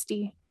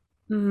thirsty.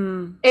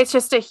 Mm-hmm. It's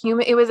just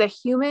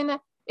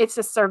it's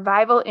a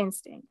survival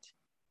instinct.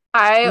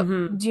 I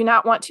Mm-hmm. do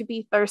not want to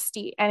be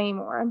thirsty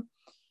anymore.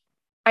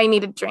 I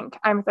need a drink.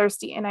 I'm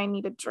thirsty and I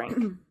need a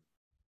drink.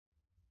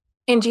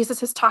 And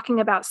Jesus is talking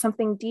about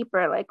something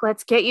deeper, like,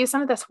 let's get you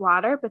some of this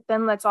water, but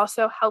then let's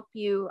also help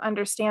you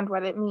understand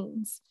what it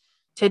means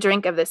to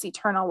drink of this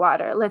eternal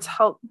water. Let's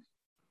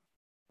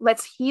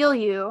heal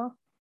you,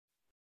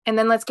 and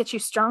then let's get you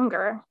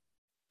stronger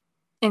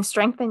and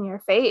strengthen your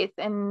faith,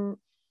 and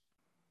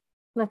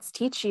let's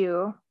teach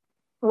you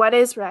what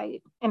is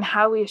right and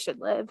how we should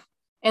live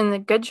and the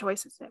good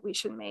choices that we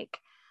should make.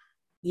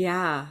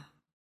 Yeah.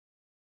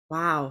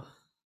 Wow.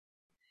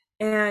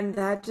 And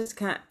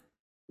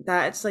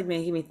that's like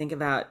making me think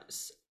about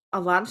a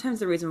lot of times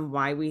the reason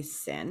why we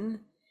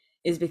sin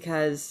is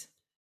because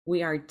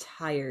we are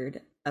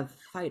tired of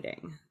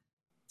fighting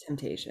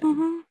temptation.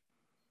 Mm-hmm.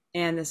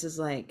 And this is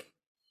like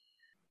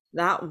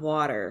that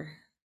water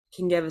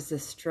can give us the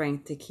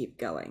strength to keep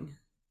going.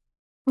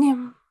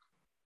 Yeah.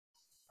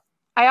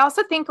 I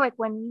also think, like,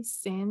 when we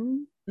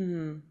sin,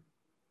 Mm-hmm.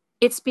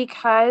 it's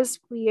because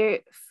we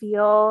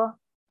feel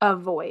a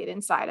void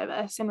inside of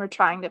us and we're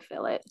trying to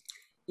fill it.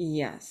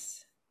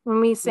 Yes.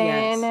 When we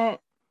sin, Yes.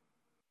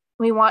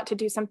 we want to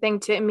do something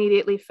to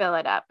immediately fill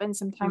it up. And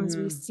sometimes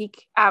we Mm-hmm.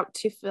 seek out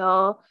to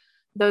fill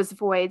those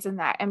voids and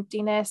that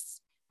emptiness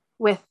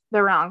with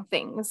the wrong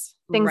things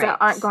Right. that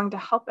aren't going to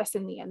help us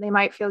in the end. They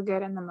might feel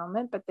good in the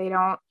moment, but they're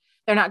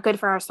not good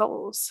for our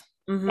souls.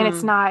 Mm-hmm. And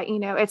it's not,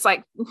 it's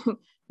like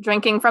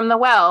drinking from the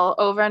well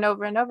over and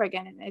over and over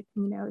again.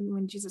 And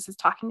when Jesus is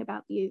talking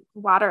about the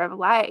water of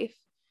life,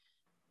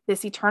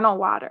 this eternal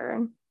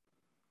water.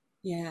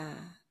 Yeah.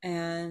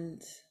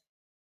 And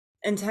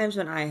in times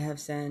when I have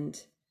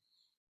sinned,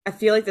 I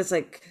feel like this,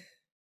 like,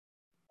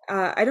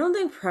 I don't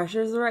think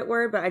pressure is the right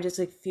word, but I just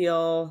like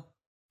feel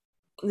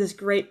this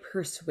great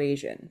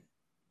persuasion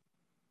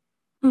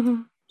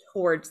Mm-hmm.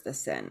 towards the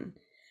sin.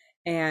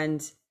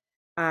 And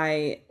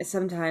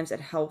sometimes it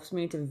helps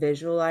me to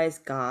visualize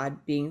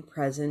God being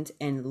present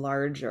and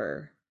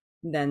larger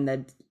than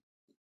the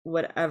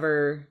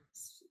whatever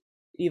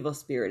evil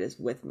spirit is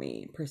with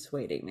me,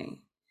 persuading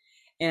me.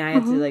 And I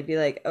have to like be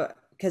like,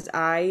 because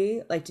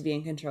I like to be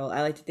in control.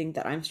 I like to think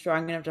that I'm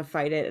strong enough to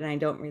fight it and I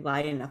don't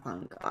rely enough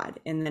on God.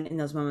 And then in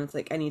those moments,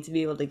 like, I need to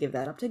be able to give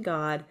that up to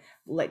God,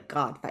 let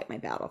God fight my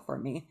battle for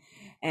me,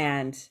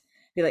 and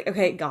be like,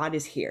 okay, God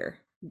is here.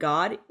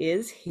 God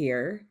is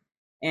here,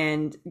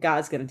 and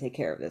God's going to take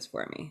care of this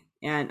for me.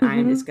 And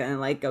I'm just going to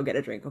like go get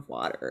a drink of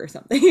water or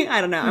something. I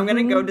don't know. I'm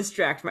going to go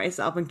distract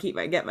myself and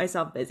get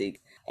myself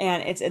busy.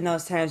 And it's in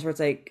those times where it's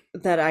like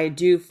that I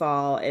do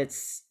fall.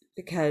 It's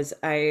because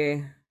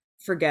I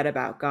forget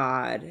about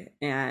God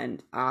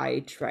and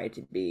I try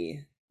to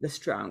be the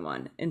strong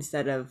one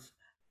instead of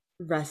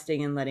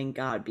resting and letting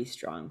God be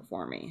strong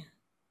for me.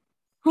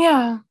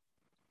 Yeah.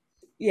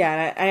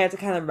 Yeah, I have to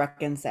kind of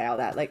reconcile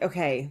that. Like,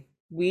 okay,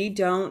 we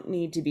don't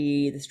need to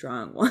be the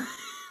strong one.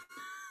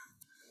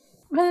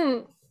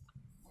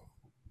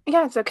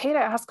 Yeah, it's okay to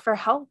ask for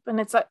help. And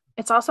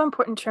it's also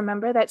important to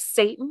remember that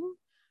Satan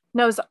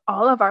knows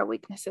all of our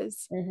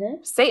weaknesses.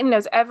 Mm-hmm. Satan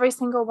knows every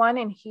single one,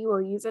 and he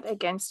will use it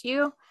against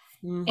you.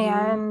 Mm-hmm.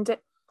 And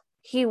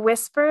he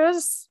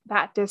whispers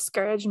that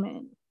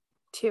discouragement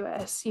to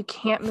us. You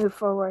can't move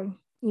forward.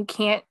 You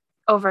can't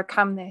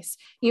overcome this.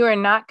 You are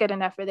not good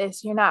enough for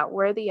this. You're not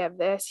worthy of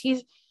this.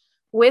 He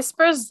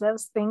whispers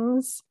those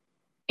things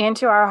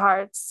into our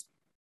hearts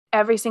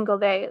every single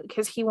day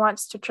because he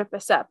wants to trip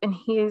us up, and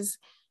he's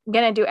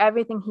going to do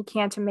everything he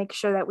can to make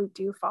sure that we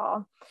do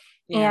fall.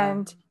 Yeah.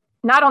 And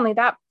not only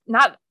that,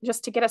 not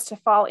just to get us to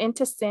fall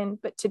into sin,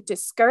 but to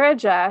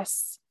discourage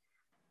us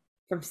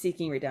from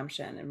seeking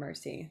redemption and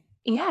mercy.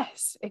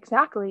 Yes,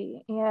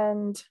 exactly.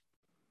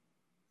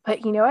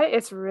 But you know what?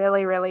 It's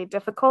really, really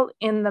difficult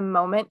in the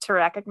moment to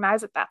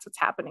recognize that that's what's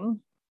happening.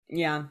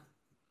 Yeah.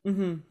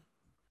 Mm-hmm.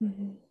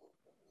 Mm-hmm.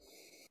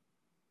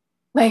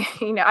 Like,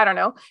 I don't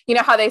know. You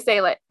know how they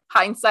say, like,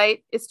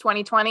 hindsight is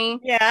 2020?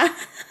 Yeah.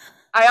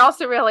 I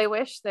also really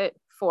wish that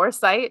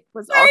foresight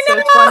was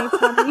also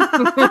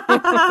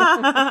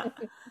 2020.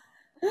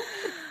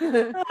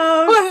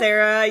 Oh,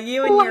 Sarah,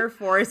 you and your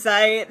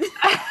foresight.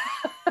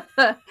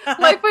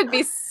 Life would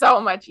be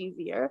so much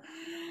easier.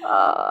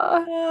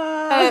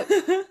 I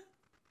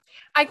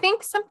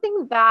think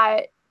something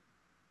that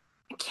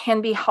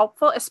can be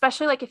helpful,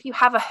 especially like if you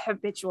have a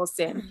habitual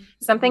sin,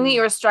 something that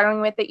you're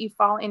struggling with that you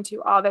fall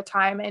into all the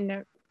time,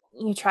 and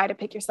you try to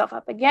pick yourself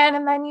up again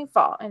and then you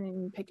fall, and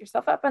then you pick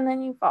yourself up and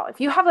then you fall. If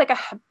you have like a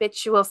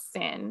habitual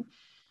sin,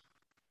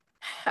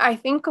 I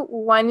think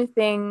one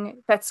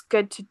thing that's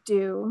good to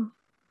do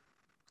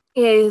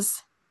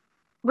is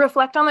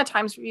reflect on the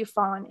times where you've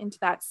fallen into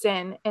that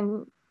sin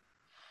and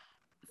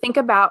think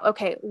about,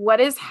 okay, what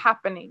is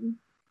happening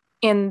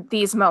in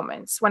these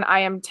moments when I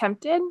am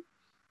tempted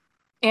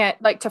and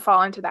like to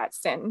fall into that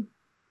sin?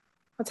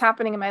 What's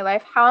happening in my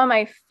life? How am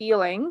I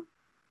feeling?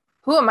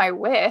 Who am I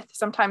with?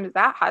 Sometimes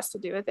that has to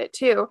do with it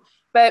too.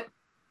 But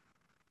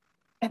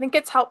I think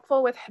it's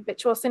helpful with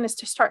habitual sin is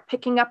to start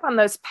picking up on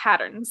those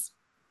patterns.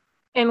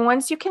 And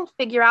once you can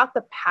figure out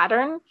the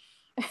pattern,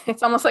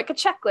 it's almost like a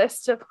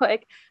checklist of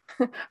like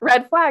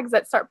red flags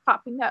that start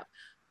popping up,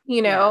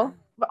 you Yeah. know,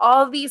 but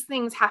all of these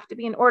things have to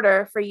be in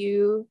order for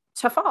you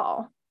to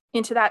fall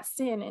into that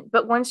sin.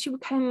 But once you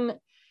can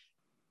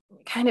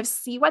kind of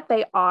see what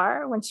they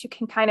are, once you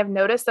can kind of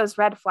notice those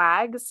red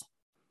flags,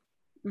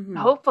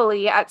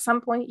 hopefully at some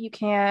point you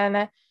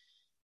can,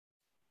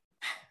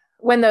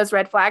 when those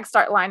red flags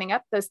start lining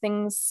up, those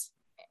things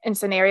and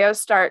scenarios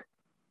start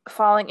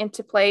falling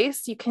into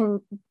place, you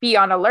can be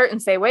on alert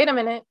and say, wait a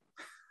minute,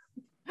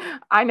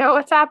 I know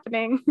what's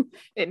happening.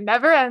 It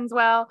never ends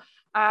well.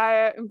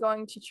 I am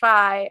going to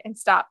try and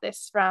stop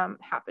this from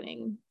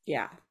happening.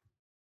 Yeah.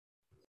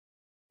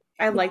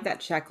 I like that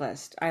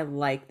checklist. I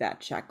like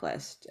that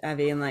checklist. I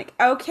mean, like,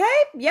 okay,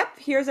 yep,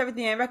 here's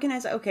everything I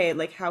recognize. Okay,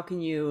 like, how can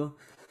you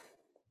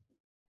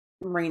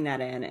rein that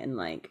in and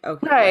like,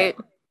 okay, Right.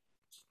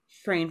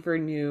 train for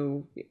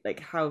new, like,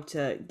 how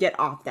to get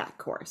off that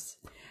course.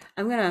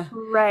 I'm gonna.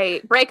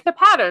 Right. Break the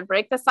pattern,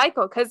 break the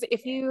cycle. Because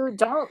if you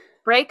don't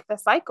break the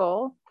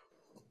cycle,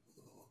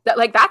 that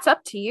like that's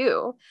up to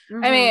you.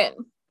 I mean,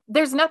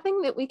 there's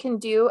nothing that we can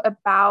do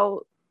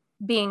about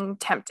being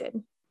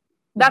tempted.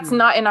 That's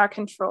not in our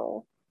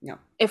control. No.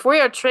 If we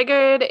are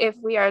triggered, if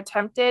we are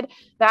tempted,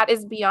 that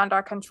is beyond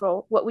our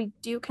control. What we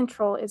do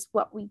control is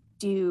what we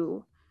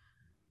do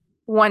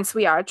once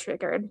we are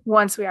triggered,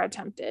 once we are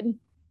tempted.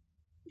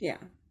 Yeah.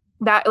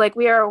 That like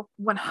we are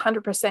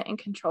 100% in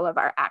control of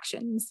our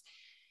actions.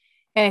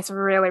 And it's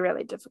really,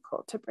 really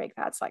difficult to break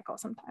that cycle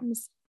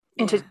sometimes.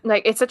 And to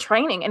like, it's a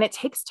training and it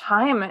takes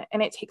time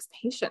and it takes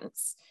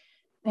patience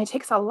and it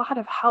takes a lot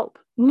of help.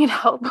 You need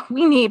help.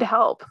 We need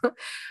help.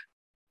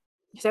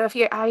 So if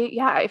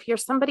you're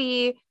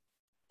somebody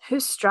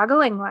who's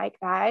struggling like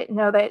that,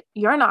 know that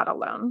you're not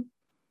alone.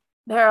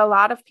 There are a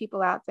lot of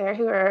people out there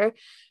who are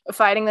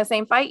fighting the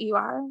same fight you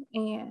are,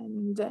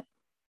 and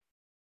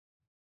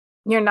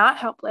you're not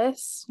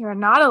helpless. You're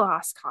not a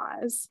lost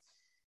cause.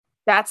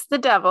 That's the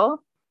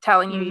devil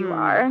telling you you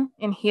are,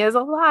 and he is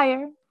a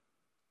liar.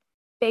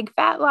 Big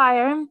fat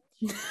liar.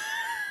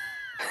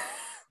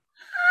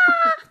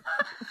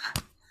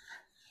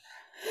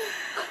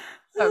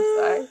 I'm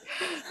sorry.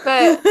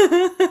 But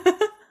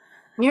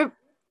you're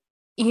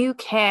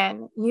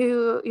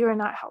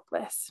not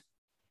helpless.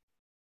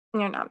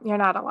 You're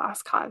not a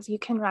lost cause. You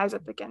can rise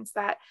up against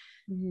that.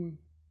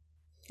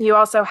 You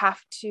also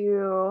have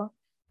to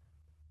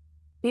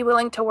be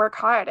willing to work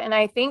hard. And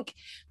I think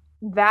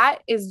that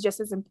is just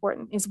as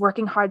important, is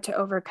working hard to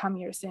overcome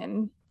your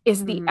sin,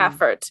 is the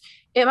effort.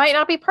 It might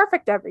not be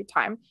perfect every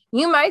time.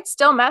 You might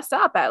still mess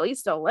up at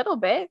least a little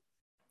bit.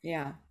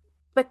 Yeah.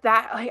 But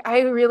that, like,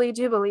 I really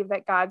do believe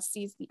that God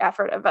sees the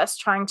effort of us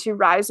trying to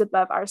rise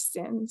above our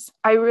sins.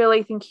 I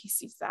really think he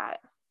sees that.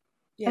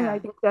 Yeah. And I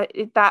think that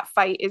that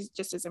fight is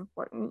just as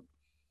important.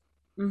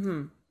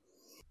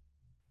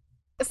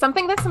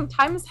 Something that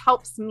sometimes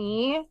helps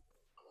me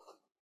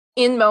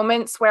in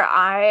moments where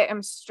I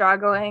am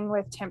struggling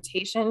with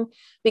temptation,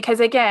 because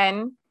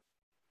again,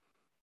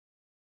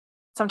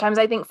 sometimes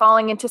I think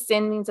falling into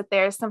sin means that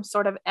there's some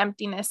sort of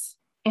emptiness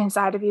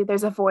inside of you.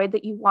 There's a void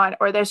that you want,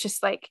 or there's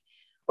just like,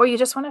 or you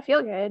just want to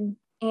feel good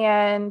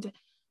and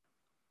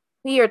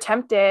you're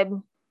tempted.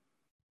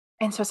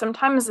 And so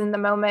sometimes in the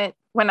moment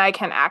when I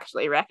can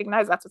actually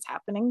recognize that's what's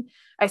happening,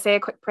 I say a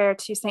quick prayer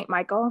to Saint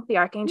Michael, the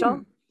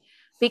archangel,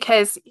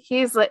 because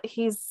he's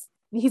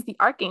the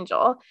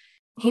archangel.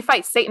 He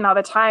fights Satan all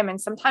the time.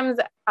 And sometimes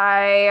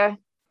I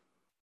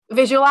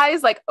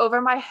visualize like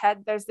over my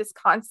head, there's this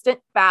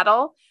constant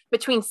battle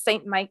between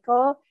Saint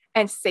Michael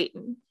and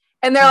Satan.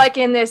 And they're like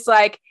in this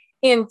like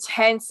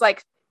intense,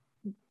 like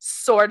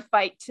sword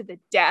fight to the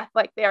death.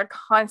 Like they are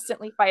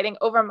constantly fighting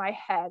over my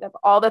head of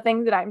all the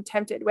things that I'm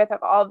tempted with,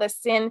 of all the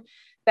sin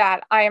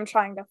that I am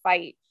trying to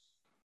fight.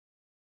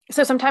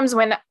 So sometimes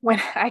when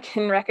I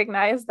can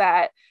recognize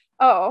that,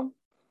 oh,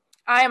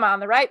 I am on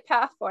the right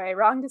path for a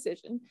wrong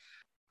decision,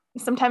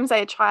 sometimes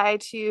I try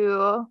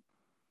to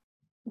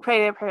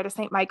pray a prayer to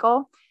Saint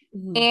Michael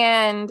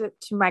and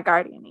to my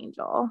guardian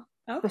angel,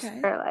 just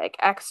for like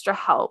extra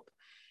help.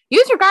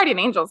 Use your guardian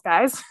angels,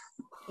 guys.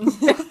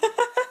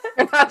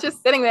 You're not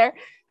just sitting there.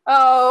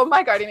 Oh,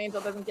 my guardian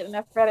angel doesn't get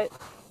enough credit.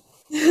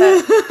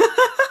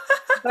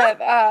 But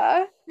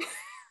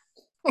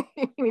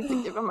you need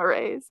to give him a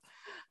raise.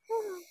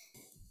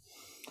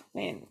 I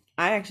mean,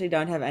 I actually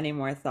don't have any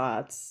more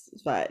thoughts,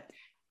 but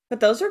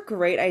those are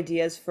great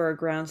ideas for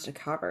grounds to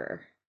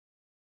cover.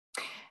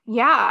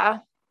 Yeah.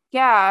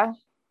 Yeah.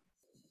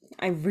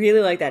 I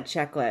really like that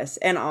checklist.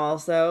 And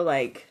also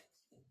like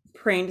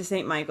praying to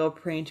Saint Michael,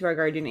 praying to our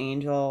guardian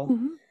angel.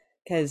 Mhm.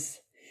 Because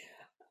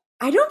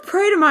I don't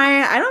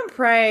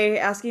pray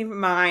asking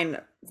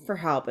mine for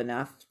help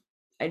enough.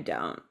 I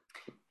don't.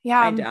 Yeah.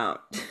 I don't.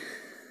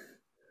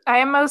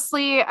 I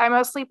mostly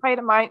pray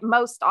to my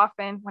most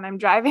often when I'm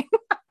driving.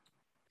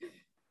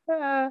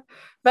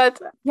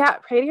 But yeah,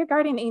 pray to your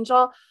guardian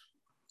angel.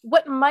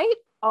 What might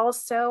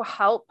also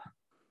help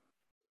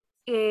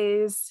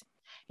is,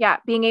 yeah,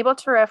 being able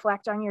to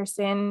reflect on your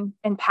sin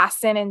and past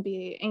sin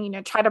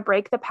and try to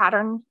break the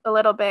pattern a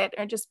little bit,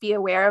 or just be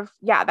aware of,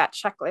 yeah, that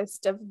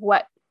checklist of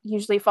what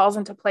usually falls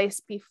into place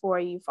before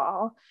you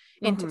fall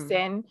into Mm-hmm.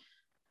 sin.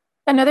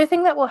 Another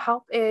thing that will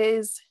help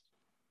is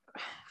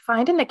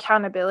find an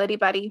accountability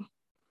buddy.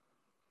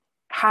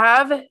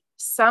 Have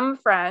some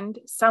friend,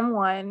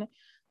 someone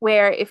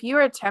where if you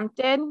are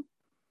tempted,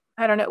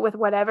 I don't know, with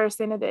whatever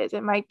sin it is,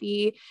 it might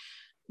be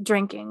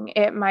drinking,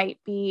 it might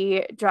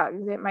be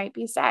drugs, it might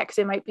be sex,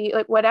 it might be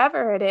like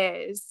whatever it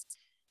is,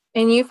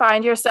 and you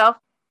find yourself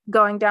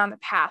going down the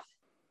path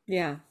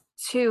Yeah.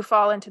 to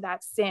fall into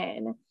that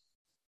sin,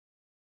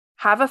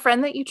 have a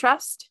friend that you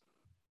trust,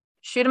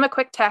 shoot him a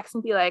quick text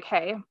and be like,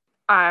 hey,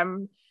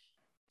 I'm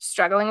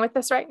struggling with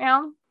this right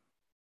now.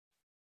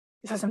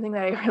 This is something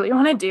that I really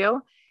want to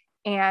do.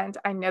 And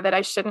I know that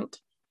I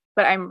shouldn't,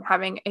 but I'm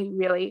having a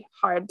really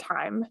hard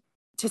time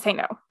to say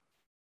no,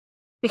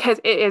 because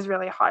it is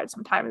really hard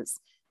sometimes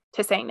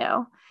to say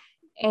no.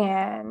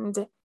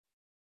 And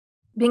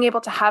being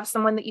able to have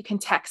someone that you can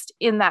text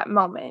in that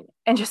moment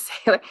and just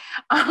say, like,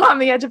 I'm on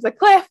the edge of the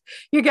cliff.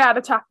 You got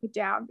to talk me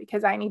down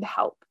because I need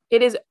help.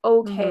 It is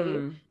okay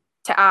Mm-hmm.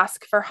 to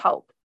ask for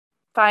help.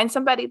 Find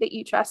somebody that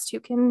you trust who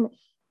can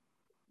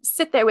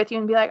sit there with you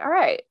and be like, all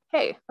right,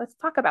 hey, let's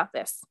talk about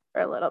this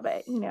for a little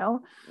bit, Yeah.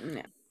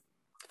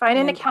 find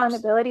an And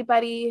accountability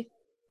buddy.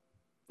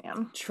 Yeah.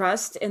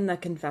 trust in the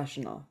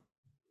confessional.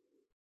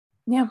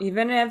 Yeah.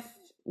 Even if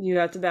you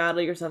have to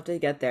battle yourself to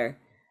get there.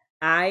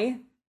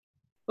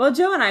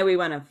 Joe and I, we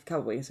went a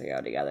couple weeks ago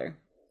together.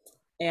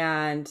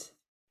 And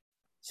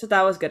so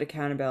that was good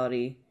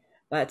accountability.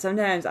 But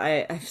sometimes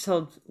I've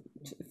told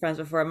friends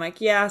before, I'm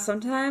like, yeah,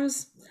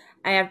 sometimes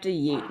I have to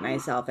yeet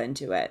myself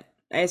into it.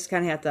 I just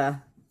kind of have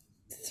to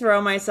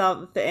throw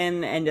myself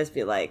in and just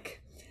be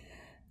like,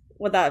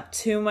 without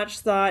too much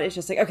thought, it's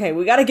just like, okay,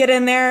 we got to get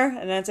in there.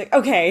 And then it's like,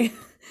 okay.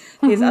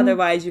 Because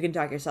otherwise you can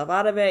talk yourself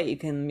out of it. You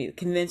can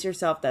convince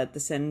yourself that the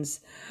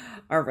sins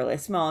are really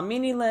small and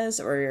meaningless,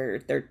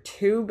 or they're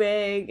too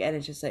big. And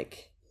it's just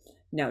like,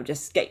 no,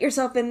 just get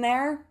yourself in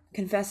there,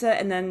 confess it,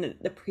 and then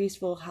the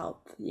priest will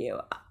help you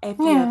if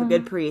you have a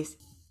good priest.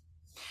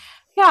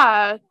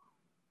 Yeah.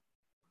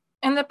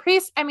 And the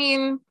priest, I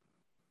mean,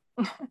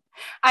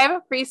 I have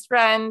a priest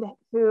friend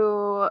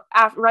who,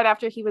 right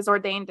after he was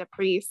ordained a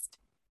priest,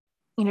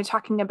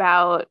 talking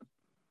about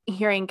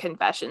hearing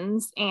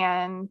confessions.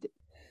 And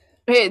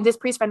this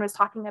priest friend was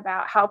talking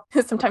about how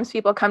sometimes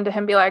people come to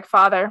him and be like,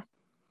 Father,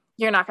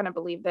 you're not going to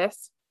believe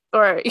this.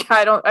 Or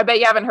I bet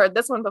you haven't heard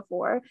this one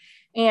before.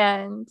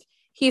 And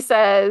he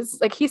says,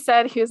 like he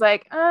said, he was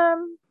like,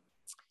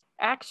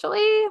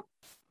 actually,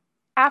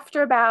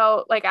 after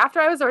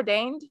I was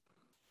ordained,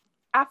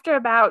 after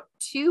about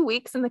 2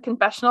 weeks in the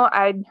confessional,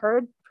 I'd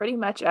heard pretty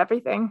much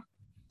everything.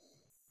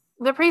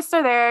 The priests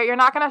are there. You're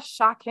not going to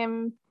shock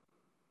him.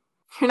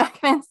 You're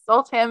not going to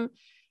insult him.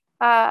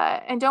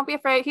 And don't be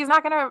afraid. He's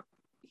not going to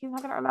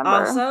remember.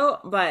 Also,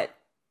 but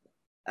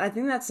I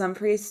think that some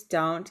priests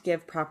don't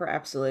give proper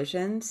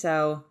absolution.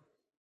 So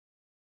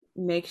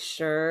make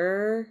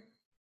sure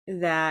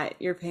that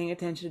you're paying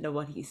attention to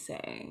what he's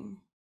saying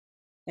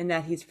and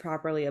that he's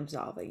properly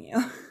absolving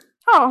you.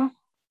 Oh,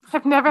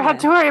 I've never had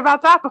to worry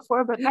about that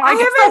before, but now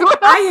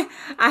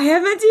I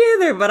haven't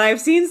either, but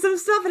I've seen some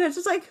stuff and it's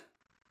just like,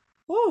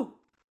 oh,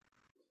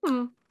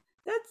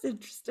 that's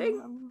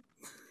interesting.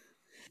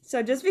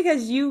 So just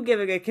because you give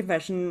a good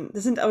confession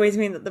doesn't always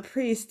mean that the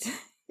priest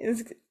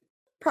is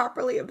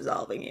properly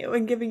absolving you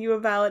and giving you a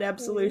valid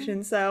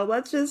absolution. So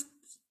let's just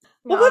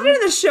we'll put it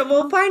in the show.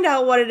 We'll find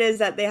out what it is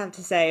that they have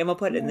to say, and we'll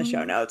put it in the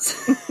show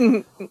notes.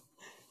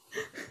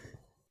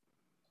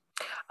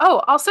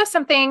 Oh, also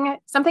something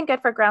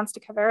good for grounds to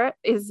cover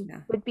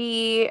would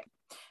be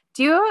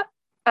do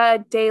a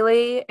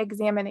daily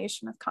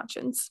examination of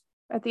conscience.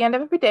 At the end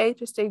of every day,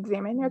 just to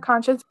examine your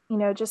conscience,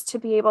 just to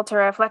be able to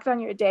reflect on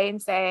your day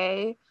and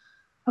say,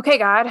 okay,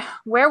 God,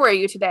 where were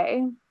you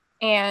today?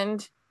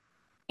 And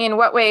in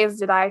what ways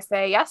did I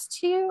say yes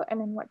to you? And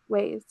in what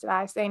ways did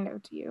I say no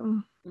to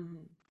you?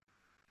 Mm-hmm.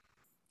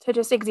 So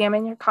just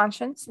examine your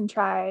conscience and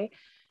try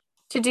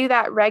to do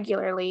that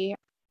regularly.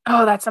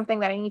 Oh, that's something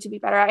that I need to be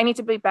better at. I need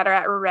to be better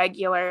at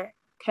regular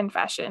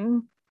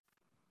confession.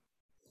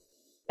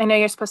 I know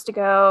you're supposed to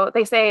go,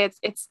 they say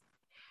it's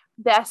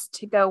best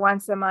to go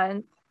once a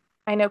month.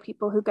 I know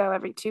people who go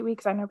every 2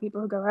 weeks. I know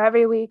people who go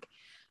every week.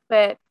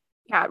 But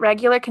yeah,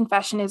 regular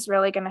confession is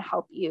really going to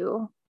help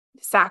you.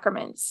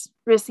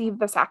 Receive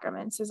the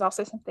sacraments is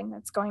also something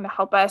that's going to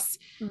help us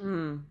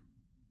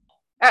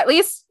at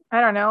least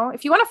I don't know.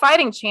 If you want a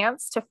fighting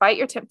chance to fight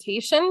your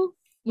temptation,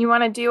 you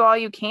want to do all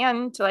you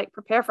can to like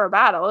prepare for a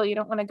battle. You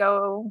don't want to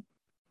go.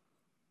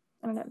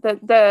 I don't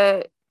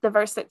know. The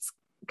verse that's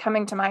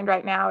coming to mind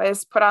right now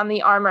is put on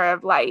the armor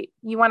of light.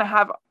 You want to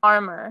have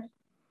armor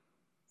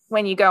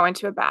when you go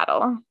into a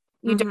battle.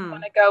 You don't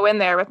want to go in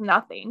there with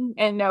nothing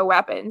and no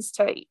weapons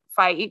to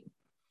fight.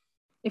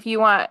 If you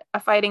want a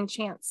fighting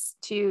chance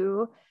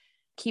to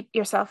keep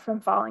yourself from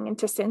falling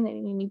into sin,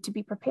 then you need to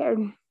be prepared.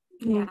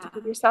 You need to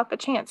give yourself a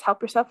chance,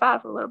 help yourself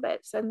out a little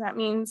bit. So that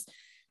means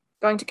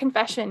going to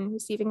confession,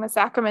 receiving the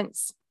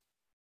sacraments,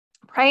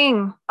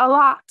 praying a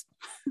lot.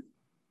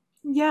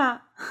 Yeah.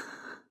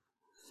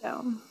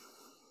 So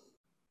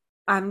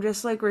I'm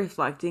just like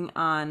reflecting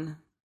on,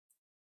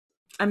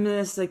 I'm in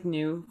this like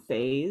new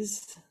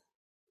phase,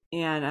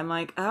 and I'm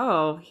like,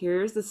 oh,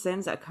 here's the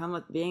sins that come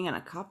with being in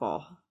a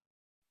couple.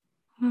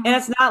 And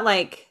it's not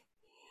like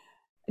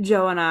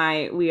Joe and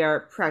I, we are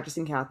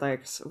practicing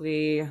Catholics.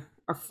 We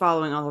are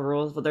following all the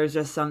rules, but there's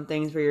just some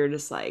things where you're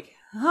just like,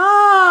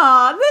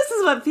 oh, this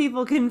is what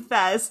people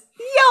confess,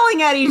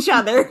 yelling at each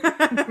other.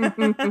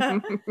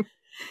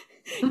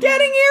 Getting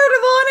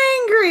irritable and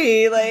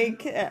angry.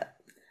 Like,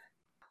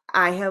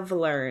 I have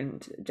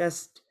learned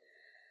just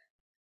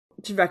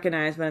to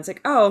recognize when it's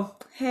like, oh,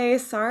 hey,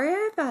 sorry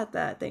about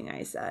that thing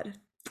I said.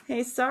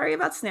 Hey, sorry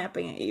about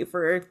snapping at you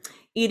for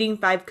eating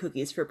 5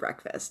 cookies for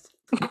breakfast.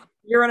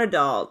 You're an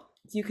adult.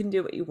 You can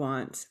do what you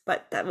want,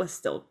 but that was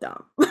still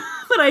dumb.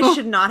 But I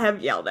should not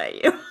have yelled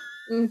at you.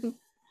 And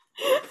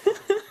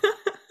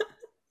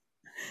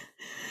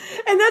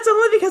that's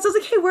only because I was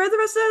like, hey, where are the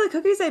rest of the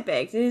cookies I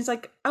baked? And he's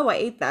like, oh, I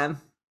ate them.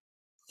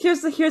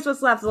 Here's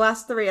what's left, the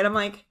last 3. And I'm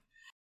like,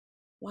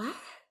 what?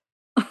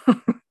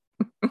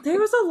 There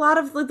was a lot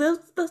of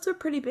those are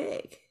pretty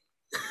big.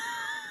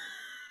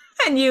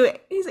 And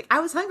he's like, I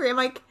was hungry. I'm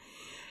like,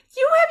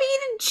 you have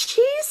eaten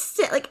cheese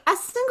stick, like a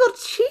single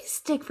cheese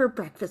stick for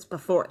breakfast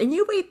before, and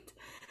you ate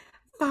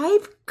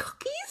 5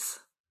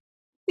 cookies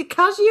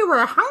because you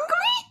were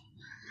hungry?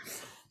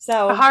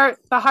 So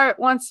the heart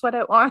wants what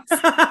it wants.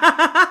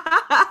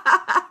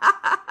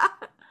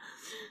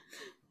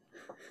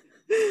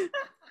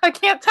 I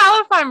can't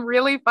tell if I'm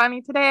really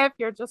funny today, if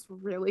you're just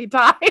really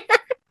tired.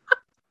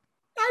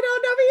 I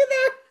don't know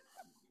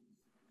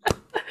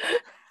either.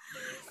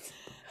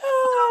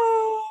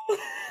 Oh.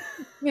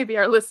 Maybe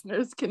our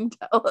listeners can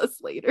tell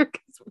us later,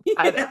 because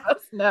neither of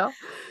us know.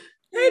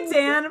 Hey,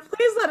 Dan,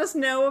 please let us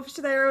know if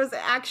Sarah was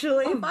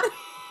actually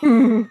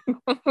funny.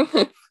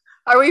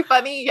 Are we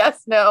funny?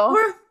 Yes, no.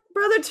 Or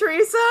Brother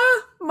Teresa,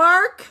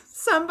 Mark,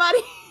 somebody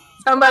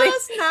let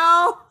us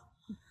know.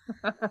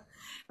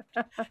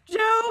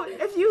 Joe,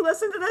 if you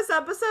listen to this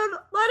episode,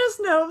 let us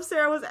know if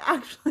Sarah was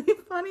actually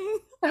funny.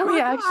 Are we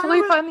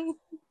actually funny?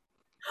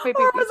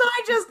 Or was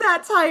I just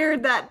that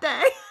tired that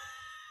day?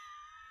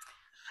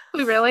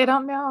 We really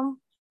don't know.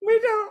 We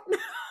don't know.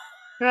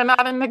 We're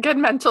not in a good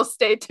mental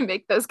state to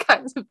make those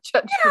kinds of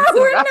judgments. No,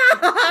 we're not.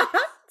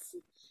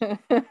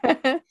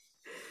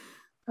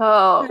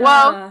 Oh,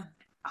 well,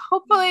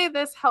 hopefully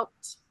this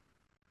helped.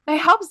 It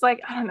helps, like,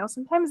 I don't know,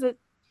 sometimes it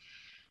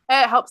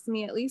helps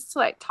me at least to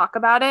like talk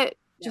about it,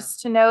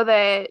 just to know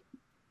that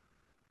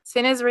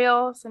sin is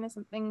real. Sin is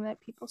something that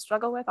people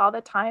struggle with all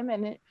the time,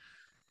 and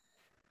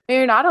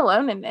you're not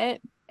alone in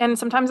it. And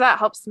sometimes that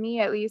helps me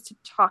at least to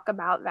talk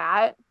about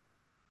that.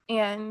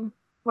 And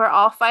we're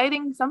all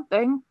fighting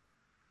something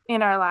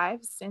in our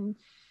lives, and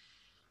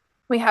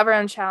we have our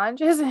own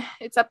challenges.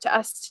 It's up to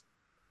us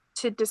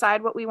to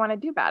decide what we want to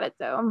do about it,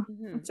 though.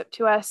 It's up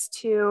to us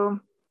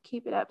to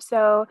keep it up.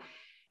 So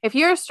if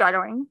you're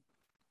struggling,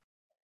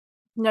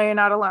 know you're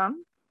not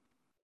alone,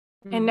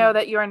 and know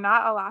that you are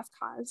not a lost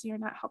cause. You're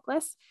not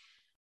helpless.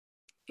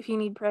 If you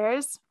need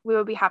prayers, we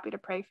will be happy to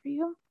pray for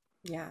you.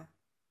 Yeah.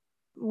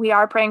 We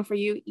are praying for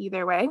you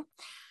either way.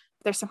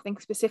 If there's something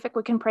specific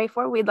we can pray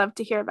for, we'd love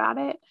to hear about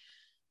it.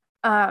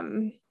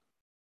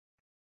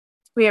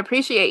 We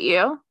appreciate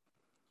you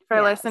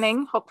for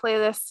listening. Hopefully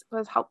this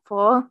was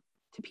helpful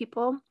to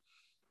people,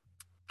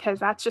 because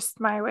that's just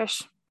my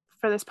wish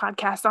for this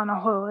podcast on a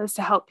whole, is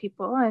to help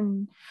people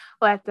and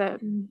let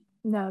them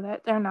know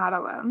that they're not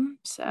alone.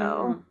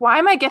 So why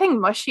am I getting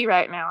mushy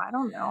right now? I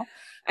don't know.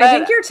 But I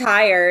think you're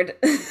tired.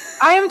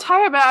 I am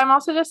tired, but I'm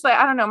also just like,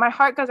 I don't know. My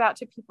heart goes out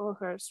to people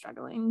who are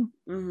struggling,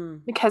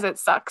 because it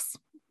sucks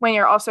when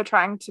you're also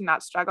trying to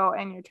not struggle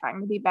and you're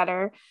trying to be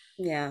better.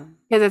 Yeah.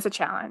 Because it's a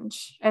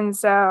challenge. And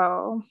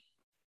so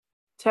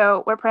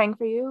we're praying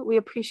for you. We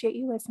appreciate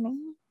you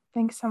listening.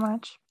 Thanks so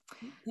much.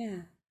 Yeah.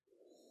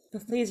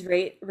 But please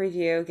rate,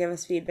 review, give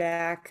us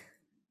feedback,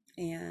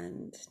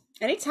 and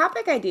any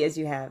topic ideas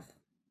you have.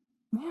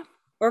 Yeah.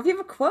 Or if you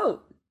have a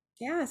quote,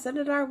 send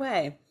it our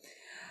way.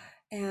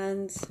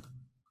 And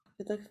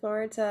we look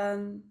forward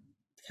to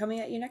coming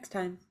at you next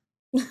time.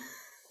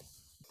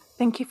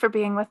 Thank you for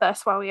being with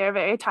us while we are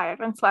very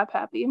tired and slap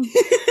happy.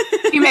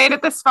 If you made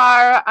it this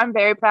far, I'm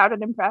very proud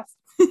and impressed.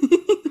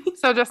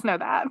 So just know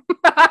that.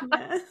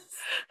 Yes.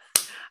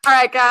 All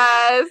right,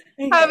 guys.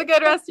 Okay. Have a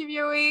good rest of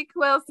your week.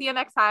 We'll see you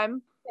next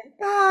time.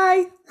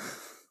 Bye.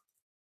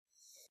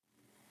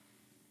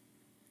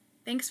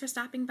 Thanks for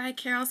stopping by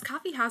Carol's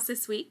Coffee House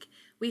this week.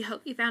 We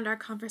hope you found our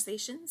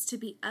conversations to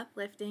be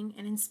uplifting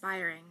and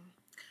inspiring.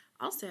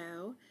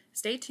 Also,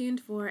 stay tuned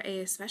for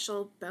a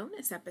special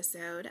bonus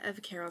episode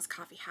of Carol's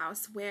Coffee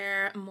House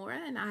where Maura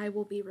and I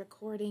will be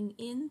recording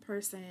in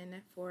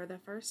person for the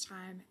first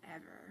time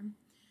ever.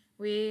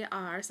 We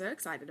are so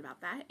excited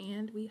about that,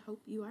 and we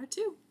hope you are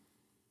too.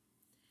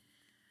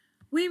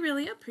 We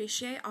really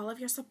appreciate all of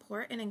your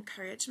support and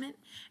encouragement,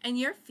 and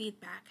your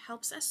feedback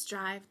helps us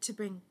strive to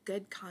bring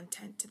good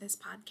content to this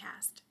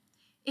podcast.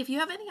 If you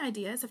have any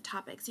ideas of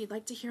topics you'd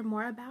like to hear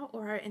more about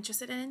or are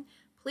interested in,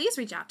 please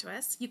reach out to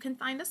us. You can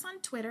find us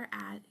on Twitter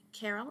at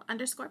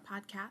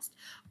Carol_podcast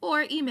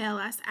or email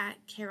us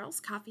at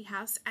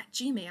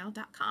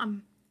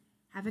carolscoffeehouse@gmail.com.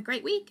 Have a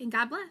great week and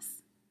God bless.